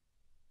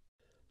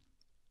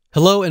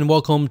 Hello and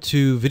welcome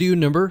to video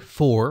number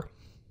 4.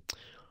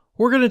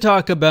 We're going to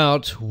talk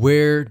about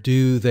where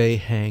do they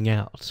hang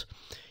out.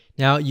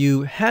 Now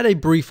you had a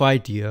brief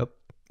idea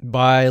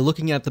by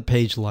looking at the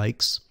page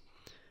likes,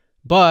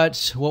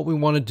 but what we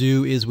want to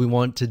do is we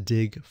want to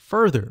dig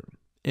further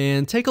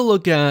and take a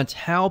look at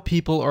how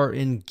people are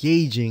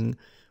engaging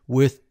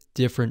with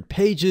different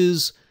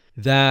pages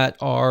that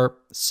are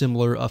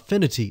similar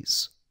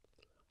affinities.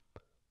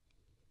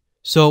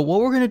 So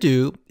what we're going to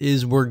do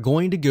is we're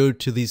going to go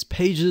to these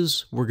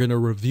pages, we're going to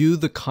review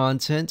the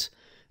content,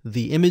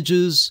 the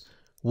images,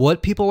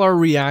 what people are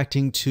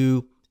reacting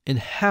to, and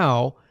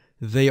how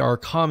they are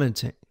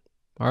commenting.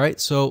 All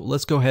right, so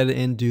let's go ahead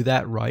and do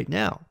that right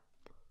now.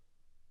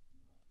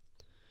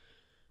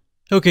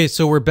 Okay,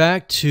 so we're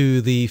back to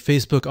the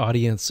Facebook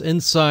Audience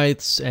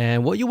Insights,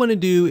 and what you want to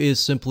do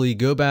is simply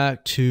go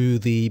back to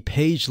the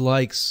page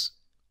likes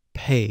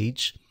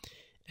page.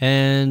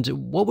 And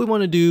what we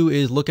want to do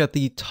is look at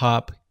the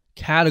top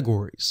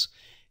categories.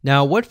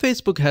 Now, what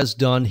Facebook has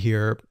done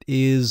here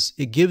is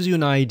it gives you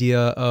an idea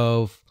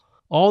of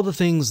all the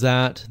things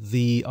that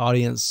the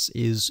audience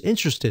is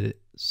interested in.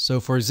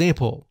 So for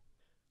example,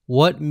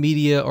 what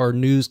media or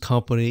news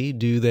company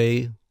do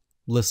they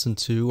listen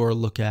to or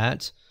look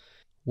at?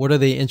 What are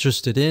they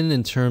interested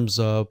in terms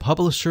of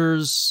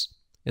publishers?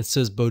 It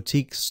says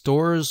boutique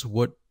stores.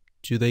 What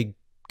do they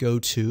go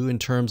to in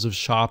terms of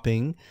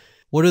shopping?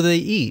 What do they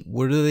eat?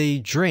 What do they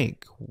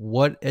drink?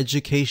 What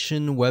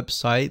education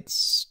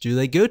websites do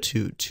they go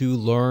to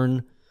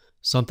learn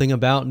something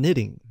about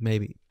knitting,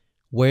 maybe?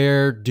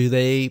 Where do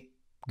they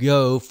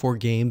go for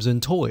games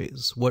and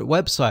toys? What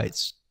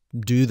websites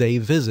do they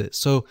visit?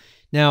 So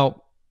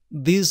now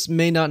these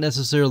may not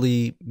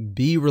necessarily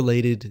be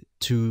related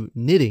to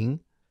knitting,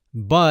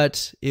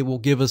 but it will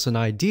give us an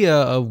idea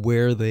of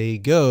where they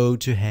go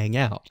to hang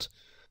out.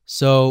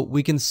 So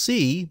we can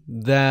see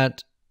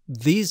that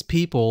these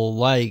people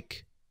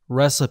like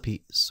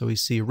recipes. So we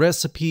see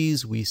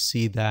recipes, we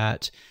see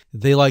that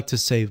they like to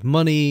save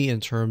money in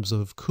terms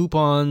of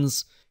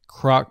coupons.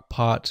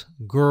 Crockpot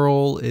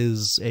Girl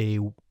is a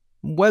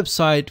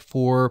website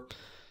for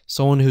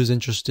someone who's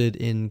interested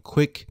in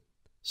quick,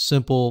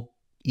 simple,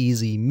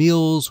 easy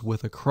meals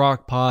with a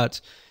crock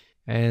pot.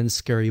 And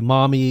Scary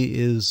Mommy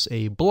is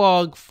a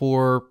blog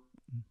for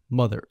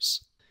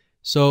mothers.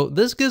 So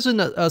this gives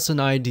us an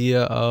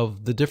idea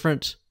of the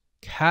different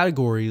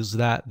categories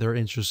that they're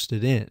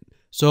interested in.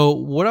 So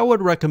what I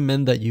would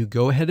recommend that you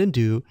go ahead and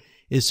do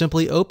is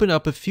simply open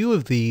up a few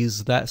of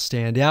these that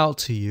stand out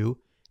to you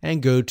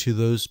and go to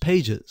those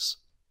pages.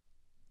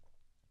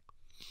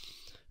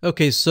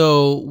 Okay,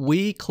 so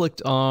we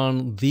clicked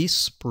on The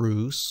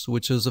Spruce,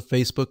 which is a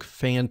Facebook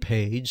fan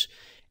page,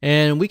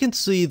 and we can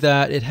see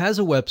that it has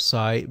a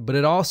website, but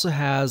it also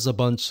has a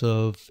bunch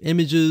of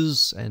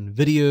images and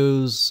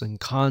videos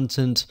and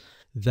content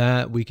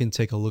that we can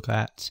take a look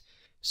at.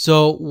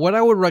 So what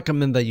I would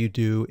recommend that you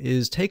do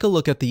is take a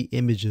look at the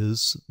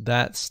images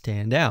that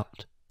stand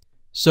out.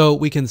 So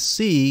we can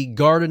see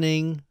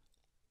gardening,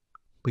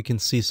 we can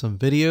see some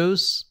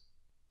videos.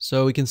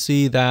 So we can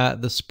see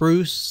that the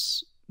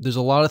spruce, there's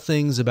a lot of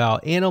things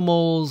about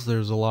animals,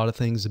 there's a lot of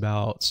things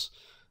about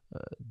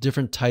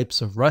different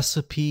types of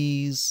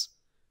recipes.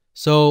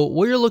 So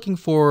what you're looking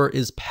for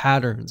is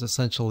patterns,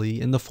 essentially,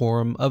 in the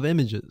form of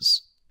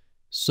images.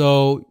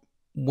 So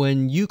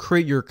when you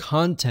create your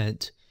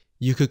content,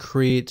 you could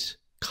create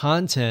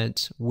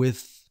content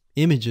with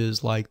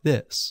images like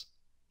this.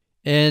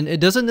 And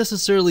it doesn't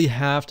necessarily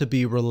have to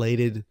be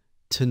related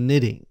to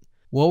knitting.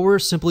 What we're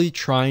simply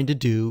trying to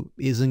do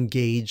is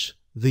engage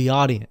the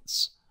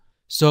audience.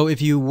 So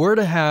if you were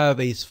to have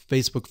a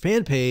Facebook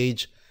fan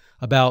page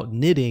about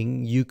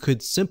knitting, you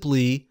could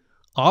simply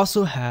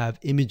also have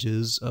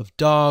images of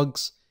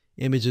dogs,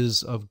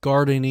 images of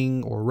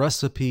gardening or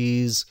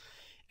recipes,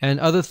 and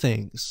other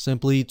things,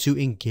 simply to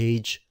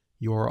engage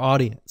your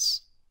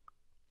audience,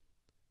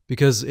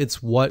 because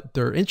it's what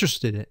they're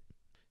interested in.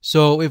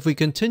 So if we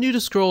continue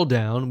to scroll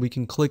down, we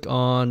can click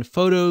on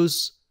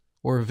photos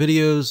or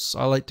videos.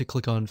 I like to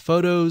click on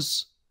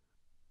photos.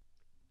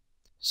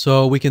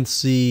 So we can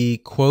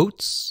see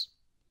quotes,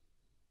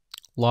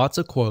 lots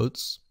of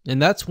quotes,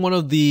 and that's one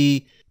of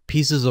the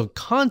pieces of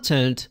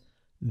content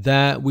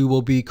that we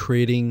will be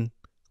creating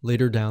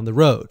later down the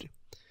road.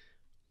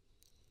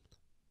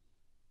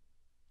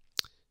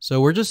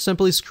 So we're just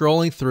simply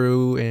scrolling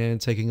through and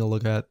taking a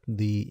look at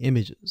the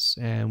images,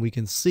 and we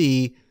can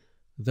see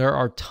there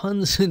are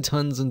tons and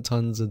tons and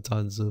tons and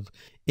tons of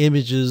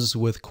images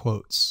with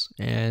quotes,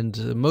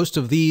 and most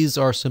of these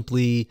are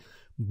simply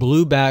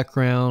blue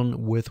background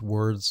with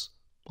words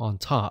on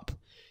top.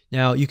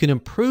 Now you can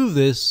improve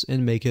this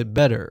and make it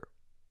better.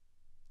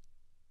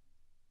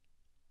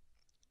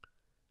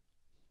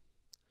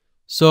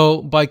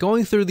 So by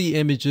going through the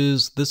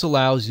images, this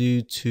allows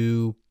you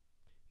to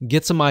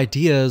get some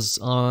ideas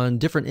on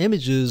different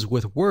images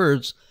with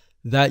words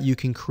that you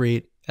can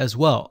create as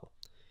well.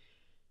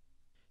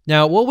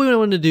 Now, what we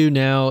want to do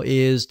now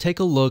is take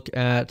a look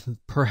at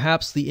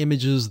perhaps the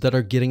images that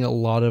are getting a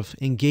lot of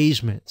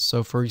engagement.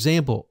 So for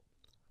example,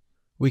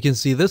 we can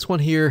see this one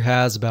here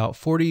has about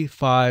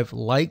 45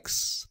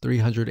 likes,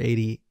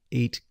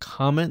 388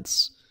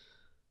 comments.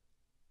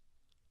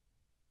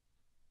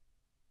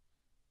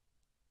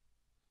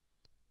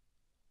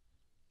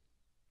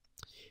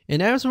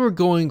 And as we're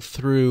going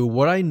through,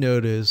 what I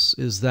notice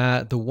is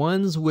that the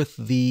ones with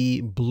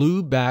the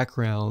blue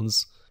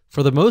backgrounds,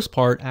 for the most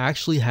part,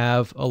 actually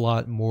have a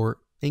lot more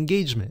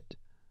engagement.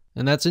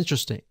 And that's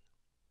interesting.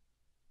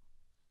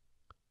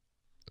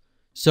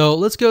 So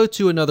let's go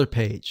to another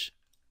page.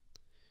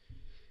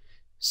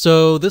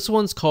 So this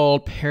one's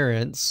called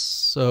Parents.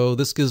 So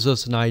this gives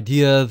us an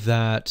idea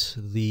that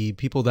the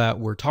people that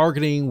we're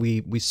targeting,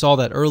 we saw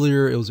that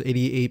earlier, it was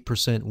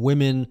 88%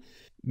 women.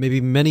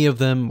 Maybe many of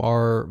them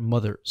are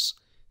mothers.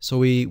 So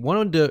we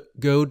wanted to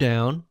go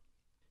down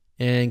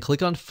and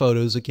click on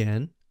photos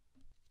again.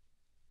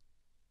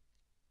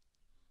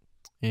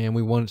 And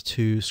we want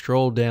to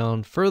scroll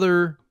down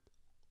further.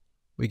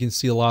 We can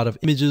see a lot of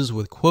images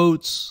with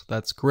quotes.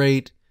 That's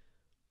great.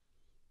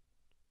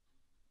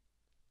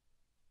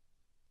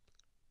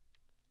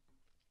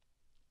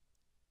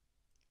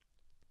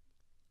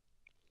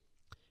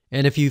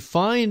 And if you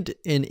find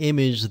an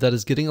image that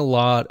is getting a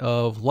lot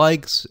of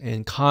likes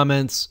and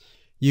comments,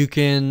 you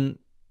can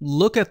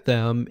look at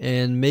them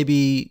and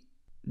maybe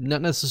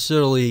not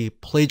necessarily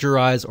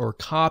plagiarize or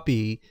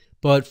copy,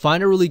 but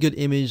find a really good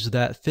image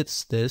that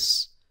fits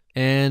this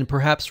and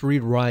perhaps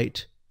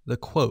rewrite the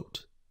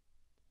quote.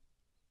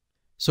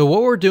 So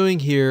what we're doing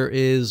here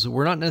is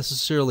we're not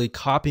necessarily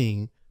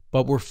copying,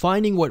 but we're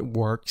finding what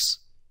works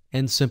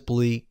and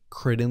simply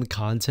creating the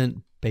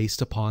content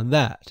based upon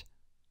that.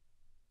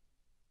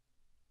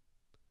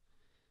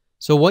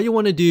 So what you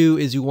want to do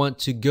is you want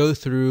to go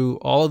through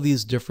all of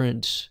these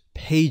different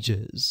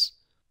pages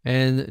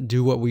and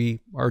do what we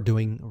are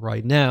doing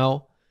right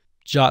now.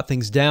 Jot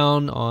things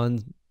down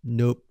on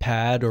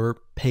notepad or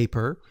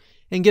paper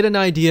and get an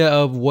idea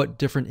of what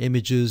different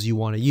images you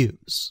want to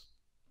use.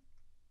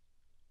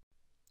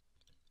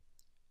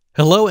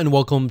 Hello and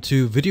welcome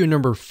to video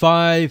number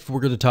 5. We're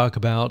going to talk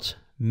about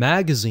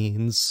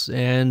magazines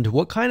and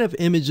what kind of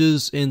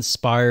images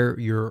inspire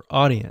your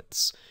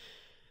audience.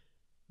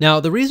 Now,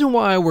 the reason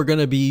why we're going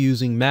to be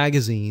using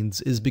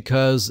magazines is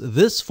because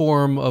this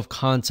form of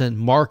content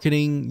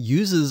marketing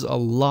uses a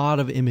lot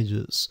of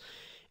images.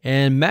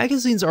 And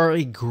magazines are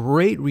a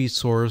great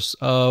resource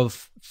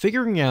of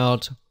figuring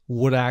out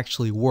what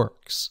actually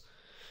works.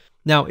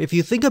 Now, if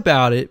you think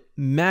about it,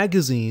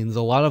 magazines,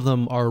 a lot of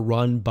them are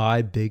run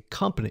by big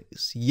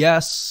companies.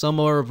 Yes, some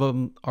of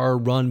them are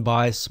run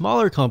by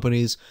smaller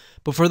companies,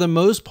 but for the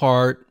most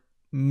part,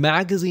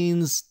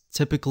 magazines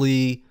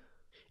typically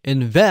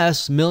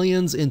invest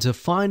millions into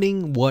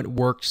finding what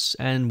works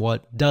and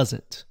what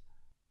doesn't.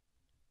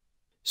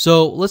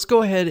 So let's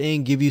go ahead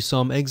and give you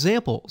some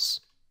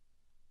examples.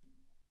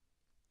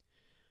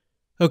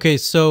 Okay,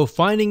 so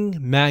finding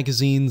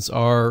magazines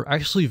are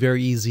actually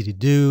very easy to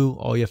do.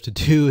 All you have to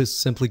do is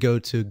simply go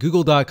to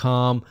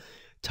google.com,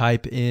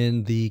 type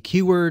in the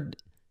keyword,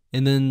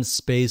 and then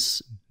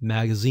space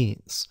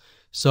magazines.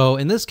 So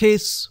in this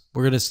case,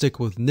 we're going to stick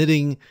with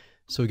knitting.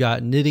 So we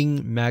got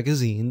knitting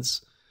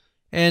magazines.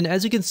 And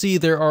as you can see,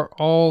 there are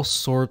all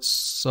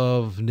sorts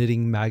of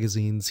knitting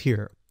magazines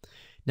here.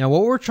 Now,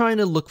 what we're trying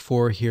to look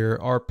for here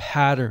are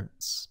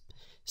patterns,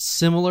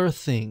 similar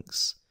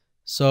things.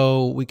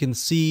 So we can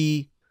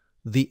see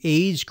the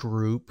age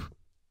group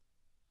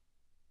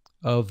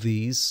of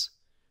these,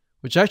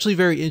 which is actually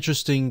very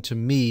interesting to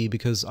me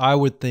because I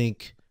would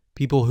think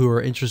people who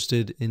are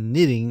interested in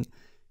knitting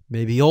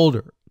may be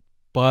older.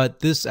 But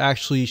this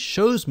actually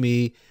shows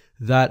me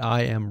that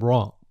I am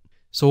wrong.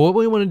 So what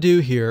we want to do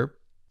here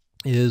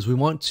is we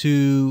want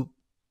to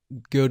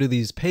go to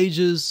these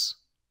pages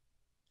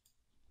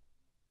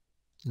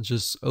and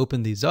just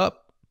open these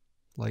up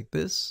like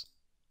this.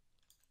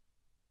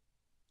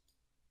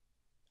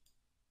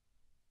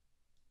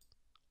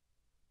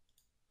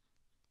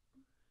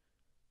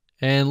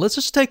 And let's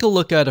just take a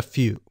look at a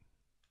few.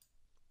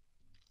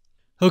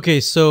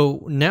 Okay,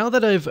 so now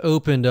that I've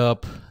opened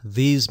up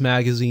these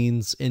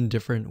magazines in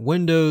different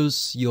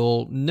windows,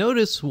 you'll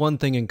notice one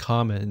thing in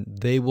common.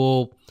 They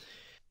will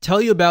tell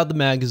you about the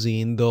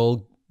magazine,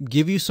 they'll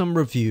give you some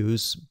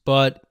reviews,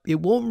 but it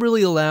won't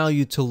really allow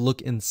you to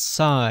look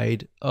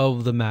inside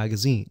of the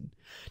magazine.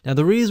 Now,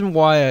 the reason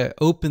why I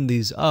open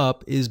these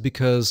up is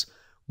because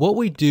what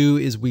we do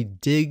is we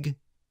dig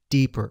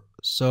deeper.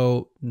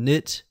 So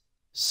knit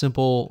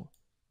simple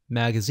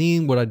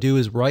magazine, what I do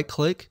is right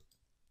click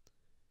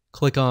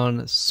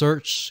on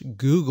search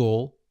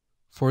Google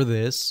for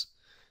this.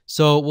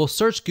 So we'll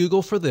search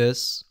Google for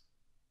this.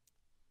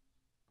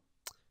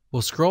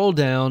 We'll scroll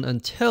down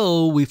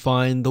until we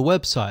find the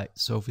website.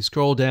 So if we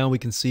scroll down, we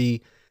can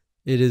see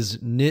it is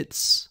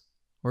knits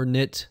or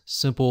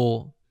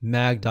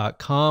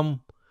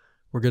knitsimple.mag.com.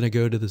 We're going to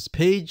go to this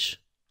page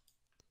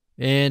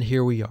and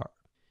here we are.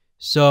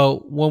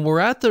 So when we're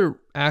at the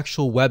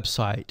actual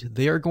website,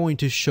 they are going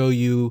to show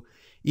you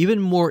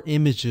even more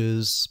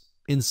images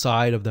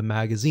inside of the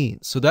magazine.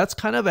 So that's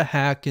kind of a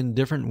hack and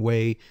different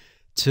way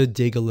to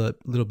dig a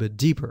little bit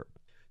deeper.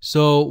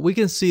 So we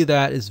can see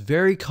that it's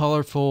very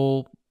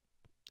colorful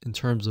in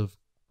terms of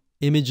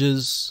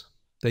images.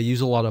 They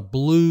use a lot of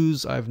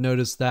blues. I've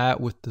noticed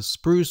that with the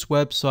Spruce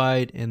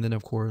website, and then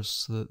of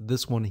course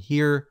this one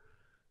here.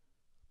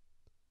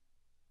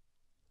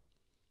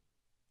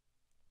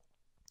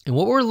 And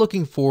what we're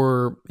looking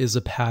for is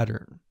a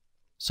pattern.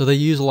 So they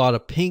use a lot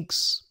of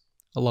pinks,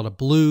 a lot of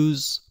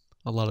blues,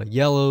 a lot of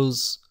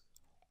yellows.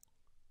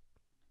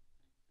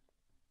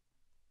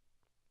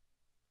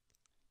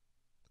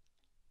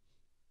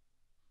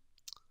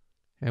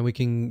 And we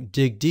can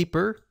dig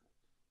deeper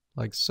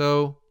like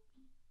so.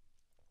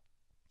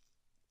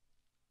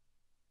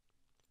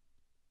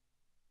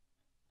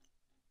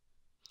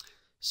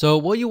 So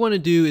what you want to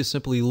do is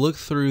simply look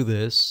through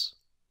this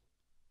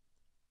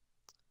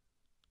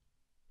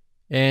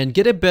and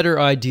get a better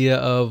idea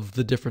of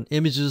the different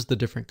images, the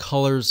different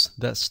colors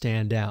that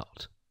stand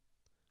out.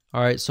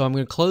 All right, so I'm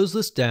going to close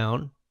this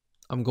down.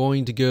 I'm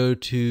going to go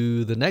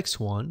to the next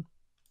one.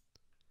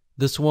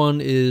 This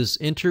one is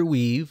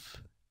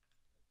Interweave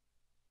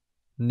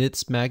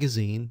Knits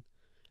Magazine.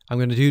 I'm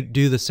going to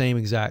do the same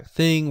exact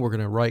thing. We're going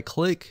to right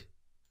click,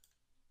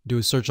 do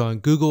a search on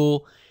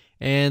Google,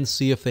 and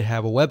see if they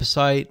have a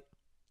website.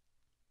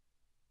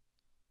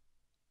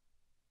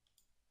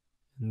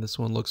 And this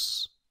one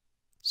looks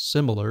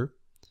similar.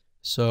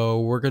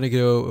 So we're going to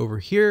go over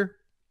here.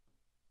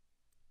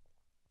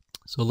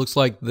 So it looks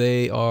like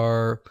they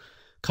are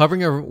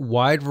covering a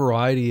wide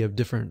variety of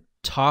different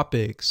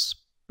topics,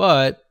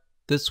 but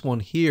this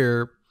one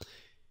here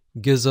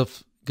gives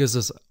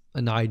us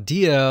an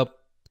idea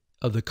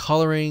of the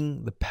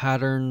coloring, the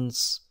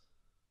patterns,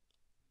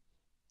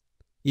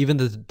 even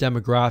the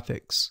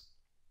demographics.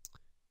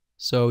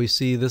 So we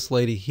see this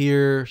lady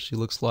here, she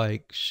looks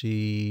like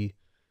she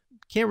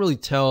Can't really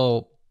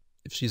tell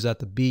if she's at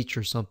the beach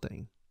or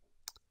something.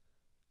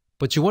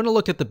 But you want to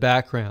look at the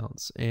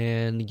backgrounds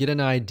and get an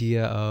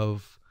idea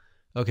of,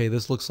 okay,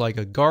 this looks like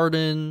a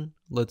garden.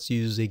 Let's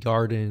use a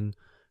garden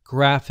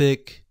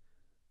graphic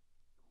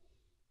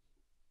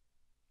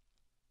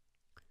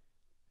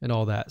and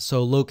all that.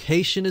 So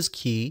location is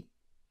key.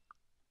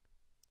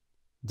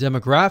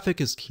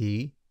 Demographic is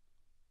key.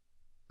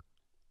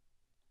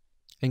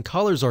 And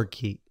colors are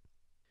key.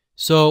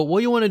 So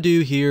what you want to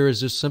do here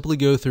is just simply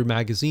go through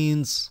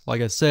magazines.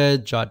 Like I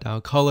said, jot down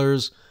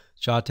colors,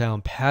 jot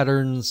down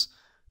patterns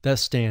that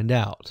stand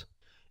out.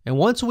 And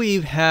once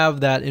we have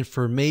that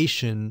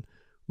information,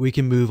 we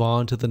can move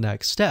on to the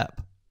next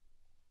step.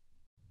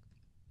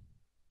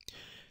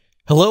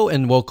 Hello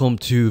and welcome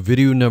to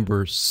video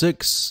number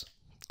 6.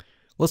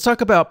 Let's talk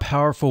about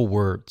powerful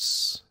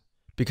words,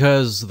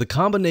 because the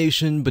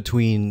combination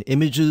between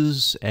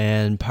images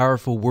and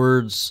powerful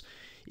words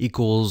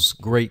equals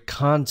great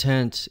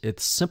content.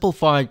 It's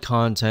simplified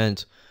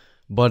content,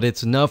 but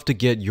it's enough to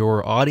get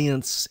your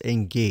audience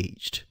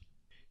engaged.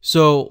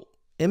 So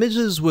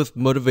images with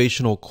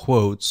motivational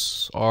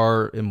quotes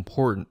are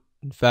important.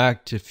 In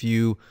fact, if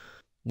you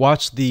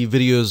watched the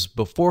videos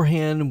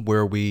beforehand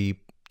where we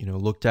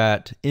looked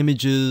at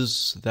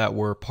images that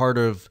were part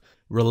of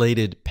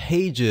related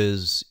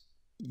pages,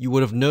 you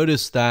would have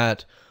noticed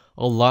that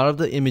a lot of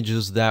the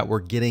images that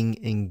were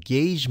getting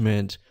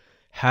engagement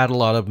had a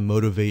lot of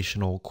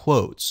motivational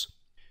quotes.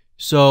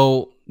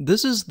 So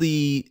this is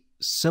the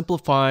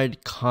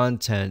simplified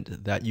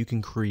content that you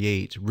can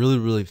create really,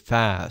 really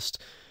fast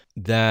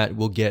that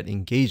will get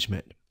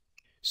engagement.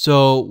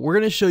 So we're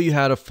going to show you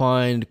how to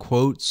find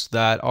quotes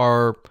that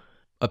are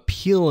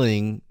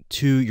appealing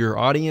to your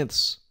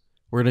audience.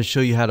 We're going to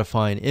show you how to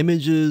find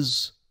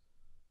images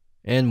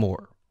and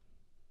more.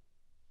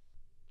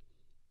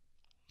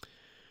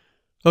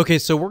 Okay,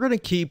 so we're going to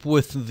keep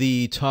with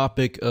the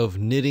topic of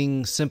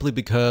knitting simply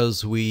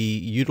because we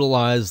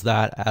utilized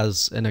that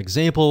as an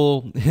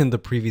example in the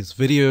previous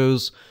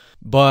videos.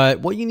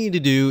 But what you need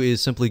to do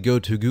is simply go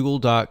to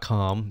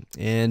google.com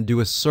and do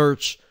a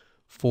search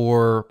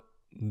for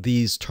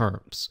these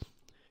terms.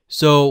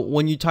 So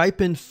when you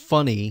type in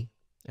funny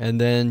and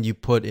then you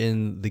put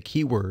in the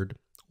keyword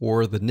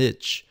or the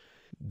niche,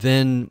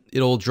 then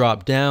it'll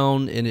drop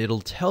down and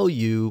it'll tell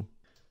you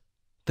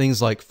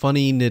things like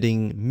funny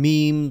knitting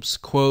memes,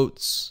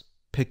 quotes,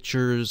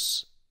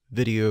 pictures,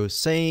 video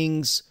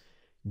sayings,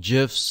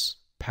 GIFs,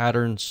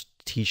 patterns,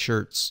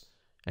 t-shirts,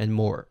 and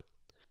more.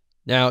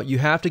 Now, you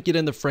have to get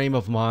in the frame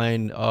of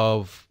mind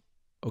of,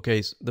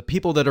 okay, the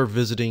people that are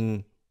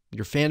visiting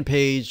your fan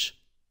page,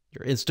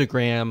 your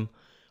Instagram,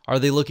 are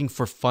they looking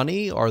for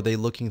funny? Are they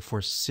looking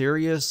for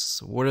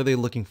serious? What are they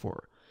looking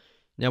for?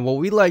 Now, what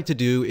we like to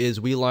do is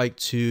we like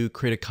to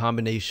create a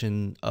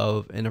combination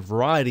of and a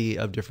variety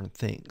of different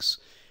things.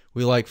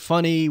 We like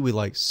funny, we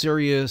like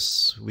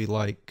serious, we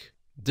like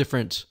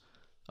different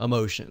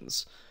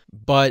emotions.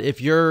 But if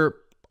your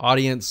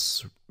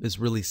audience is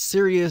really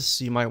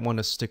serious, you might want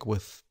to stick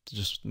with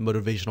just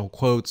motivational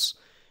quotes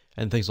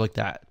and things like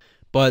that.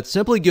 But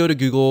simply go to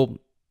Google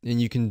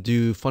and you can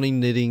do funny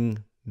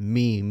knitting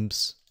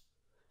memes.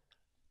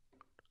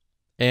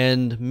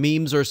 And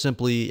memes are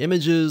simply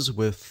images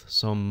with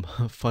some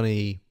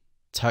funny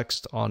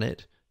text on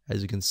it,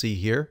 as you can see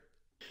here.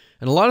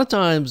 And a lot of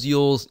times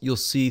you'll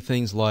see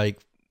things like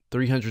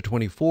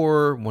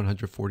 324,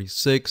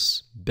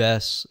 146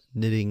 best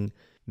knitting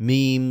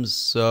memes.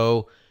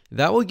 So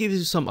that will give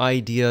you some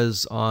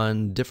ideas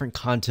on different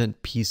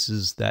content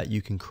pieces that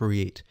you can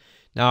create.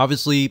 Now,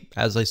 obviously,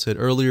 as I said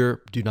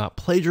earlier, do not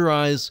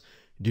plagiarize,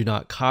 do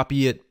not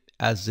copy it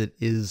as it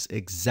is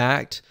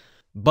exact,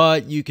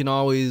 but you can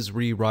always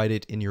rewrite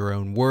it in your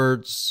own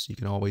words. You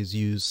can always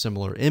use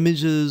similar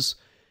images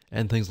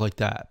and things like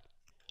that.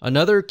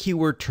 Another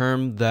keyword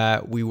term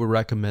that we would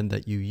recommend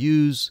that you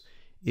use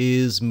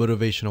is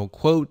motivational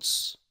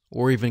quotes,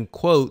 or even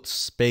quotes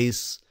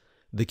space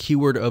the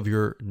keyword of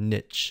your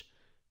niche.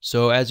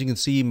 So as you can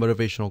see,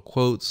 motivational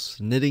quotes,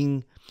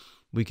 knitting,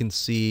 we can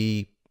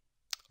see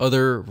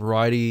other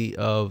variety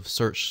of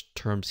search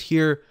terms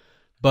here.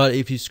 But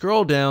if you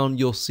scroll down,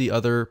 you'll see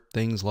other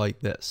things like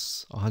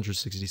this: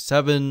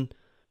 167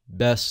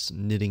 best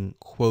knitting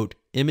quote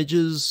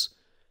images,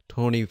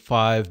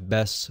 25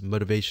 best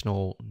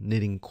motivational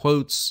knitting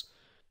quotes,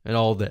 and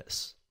all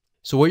this.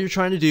 So what you're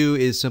trying to do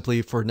is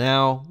simply, for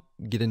now,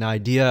 get an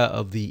idea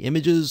of the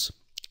images,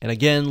 and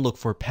again, look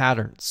for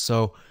patterns.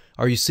 So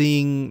are you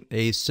seeing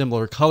a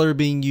similar color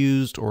being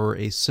used or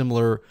a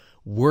similar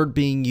word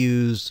being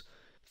used?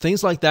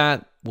 Things like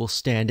that will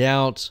stand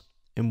out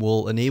and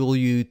will enable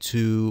you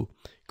to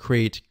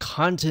create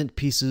content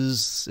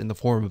pieces in the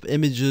form of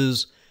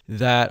images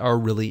that are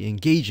really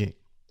engaging.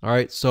 All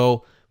right,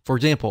 so for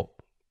example,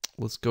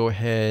 let's go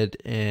ahead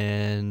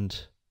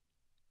and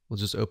we'll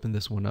just open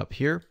this one up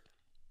here.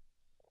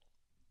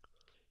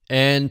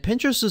 And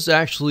Pinterest is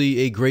actually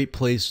a great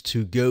place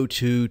to go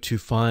to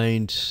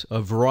find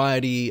a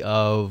variety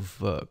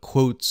of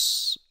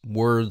quotes,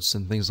 words,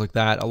 and things like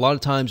that. A lot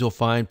of times you'll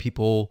find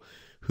people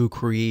who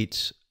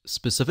create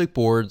specific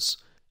boards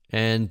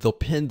and they'll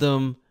pin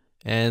them,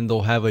 and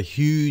they'll have a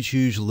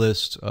huge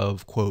list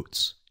of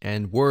quotes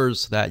and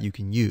words that you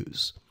can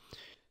use.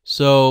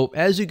 So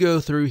as you go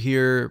through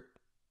here,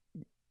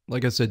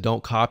 like I said,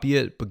 don't copy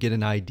it, but get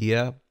an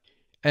idea.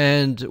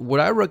 And what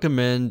I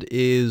recommend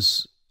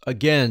is,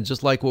 again,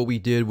 just like what we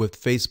did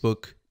with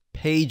Facebook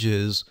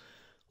pages,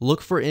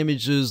 look for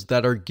images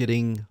that are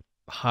getting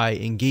high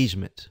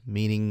engagement,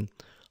 meaning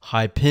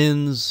high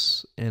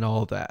pins and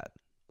all that.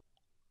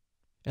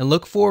 And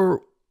look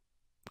for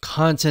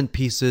content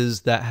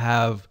pieces that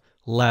have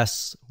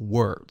less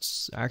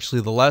words.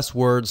 Actually, the less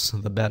words,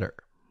 the better.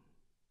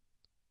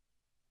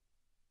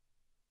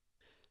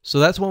 So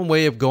that's one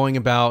way of going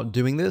about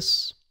doing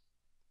this.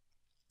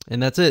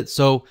 And that's it.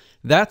 So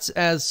that's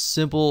as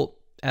simple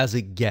as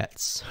it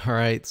gets. All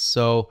right.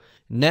 So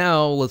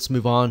now let's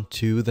move on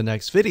to the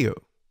next video.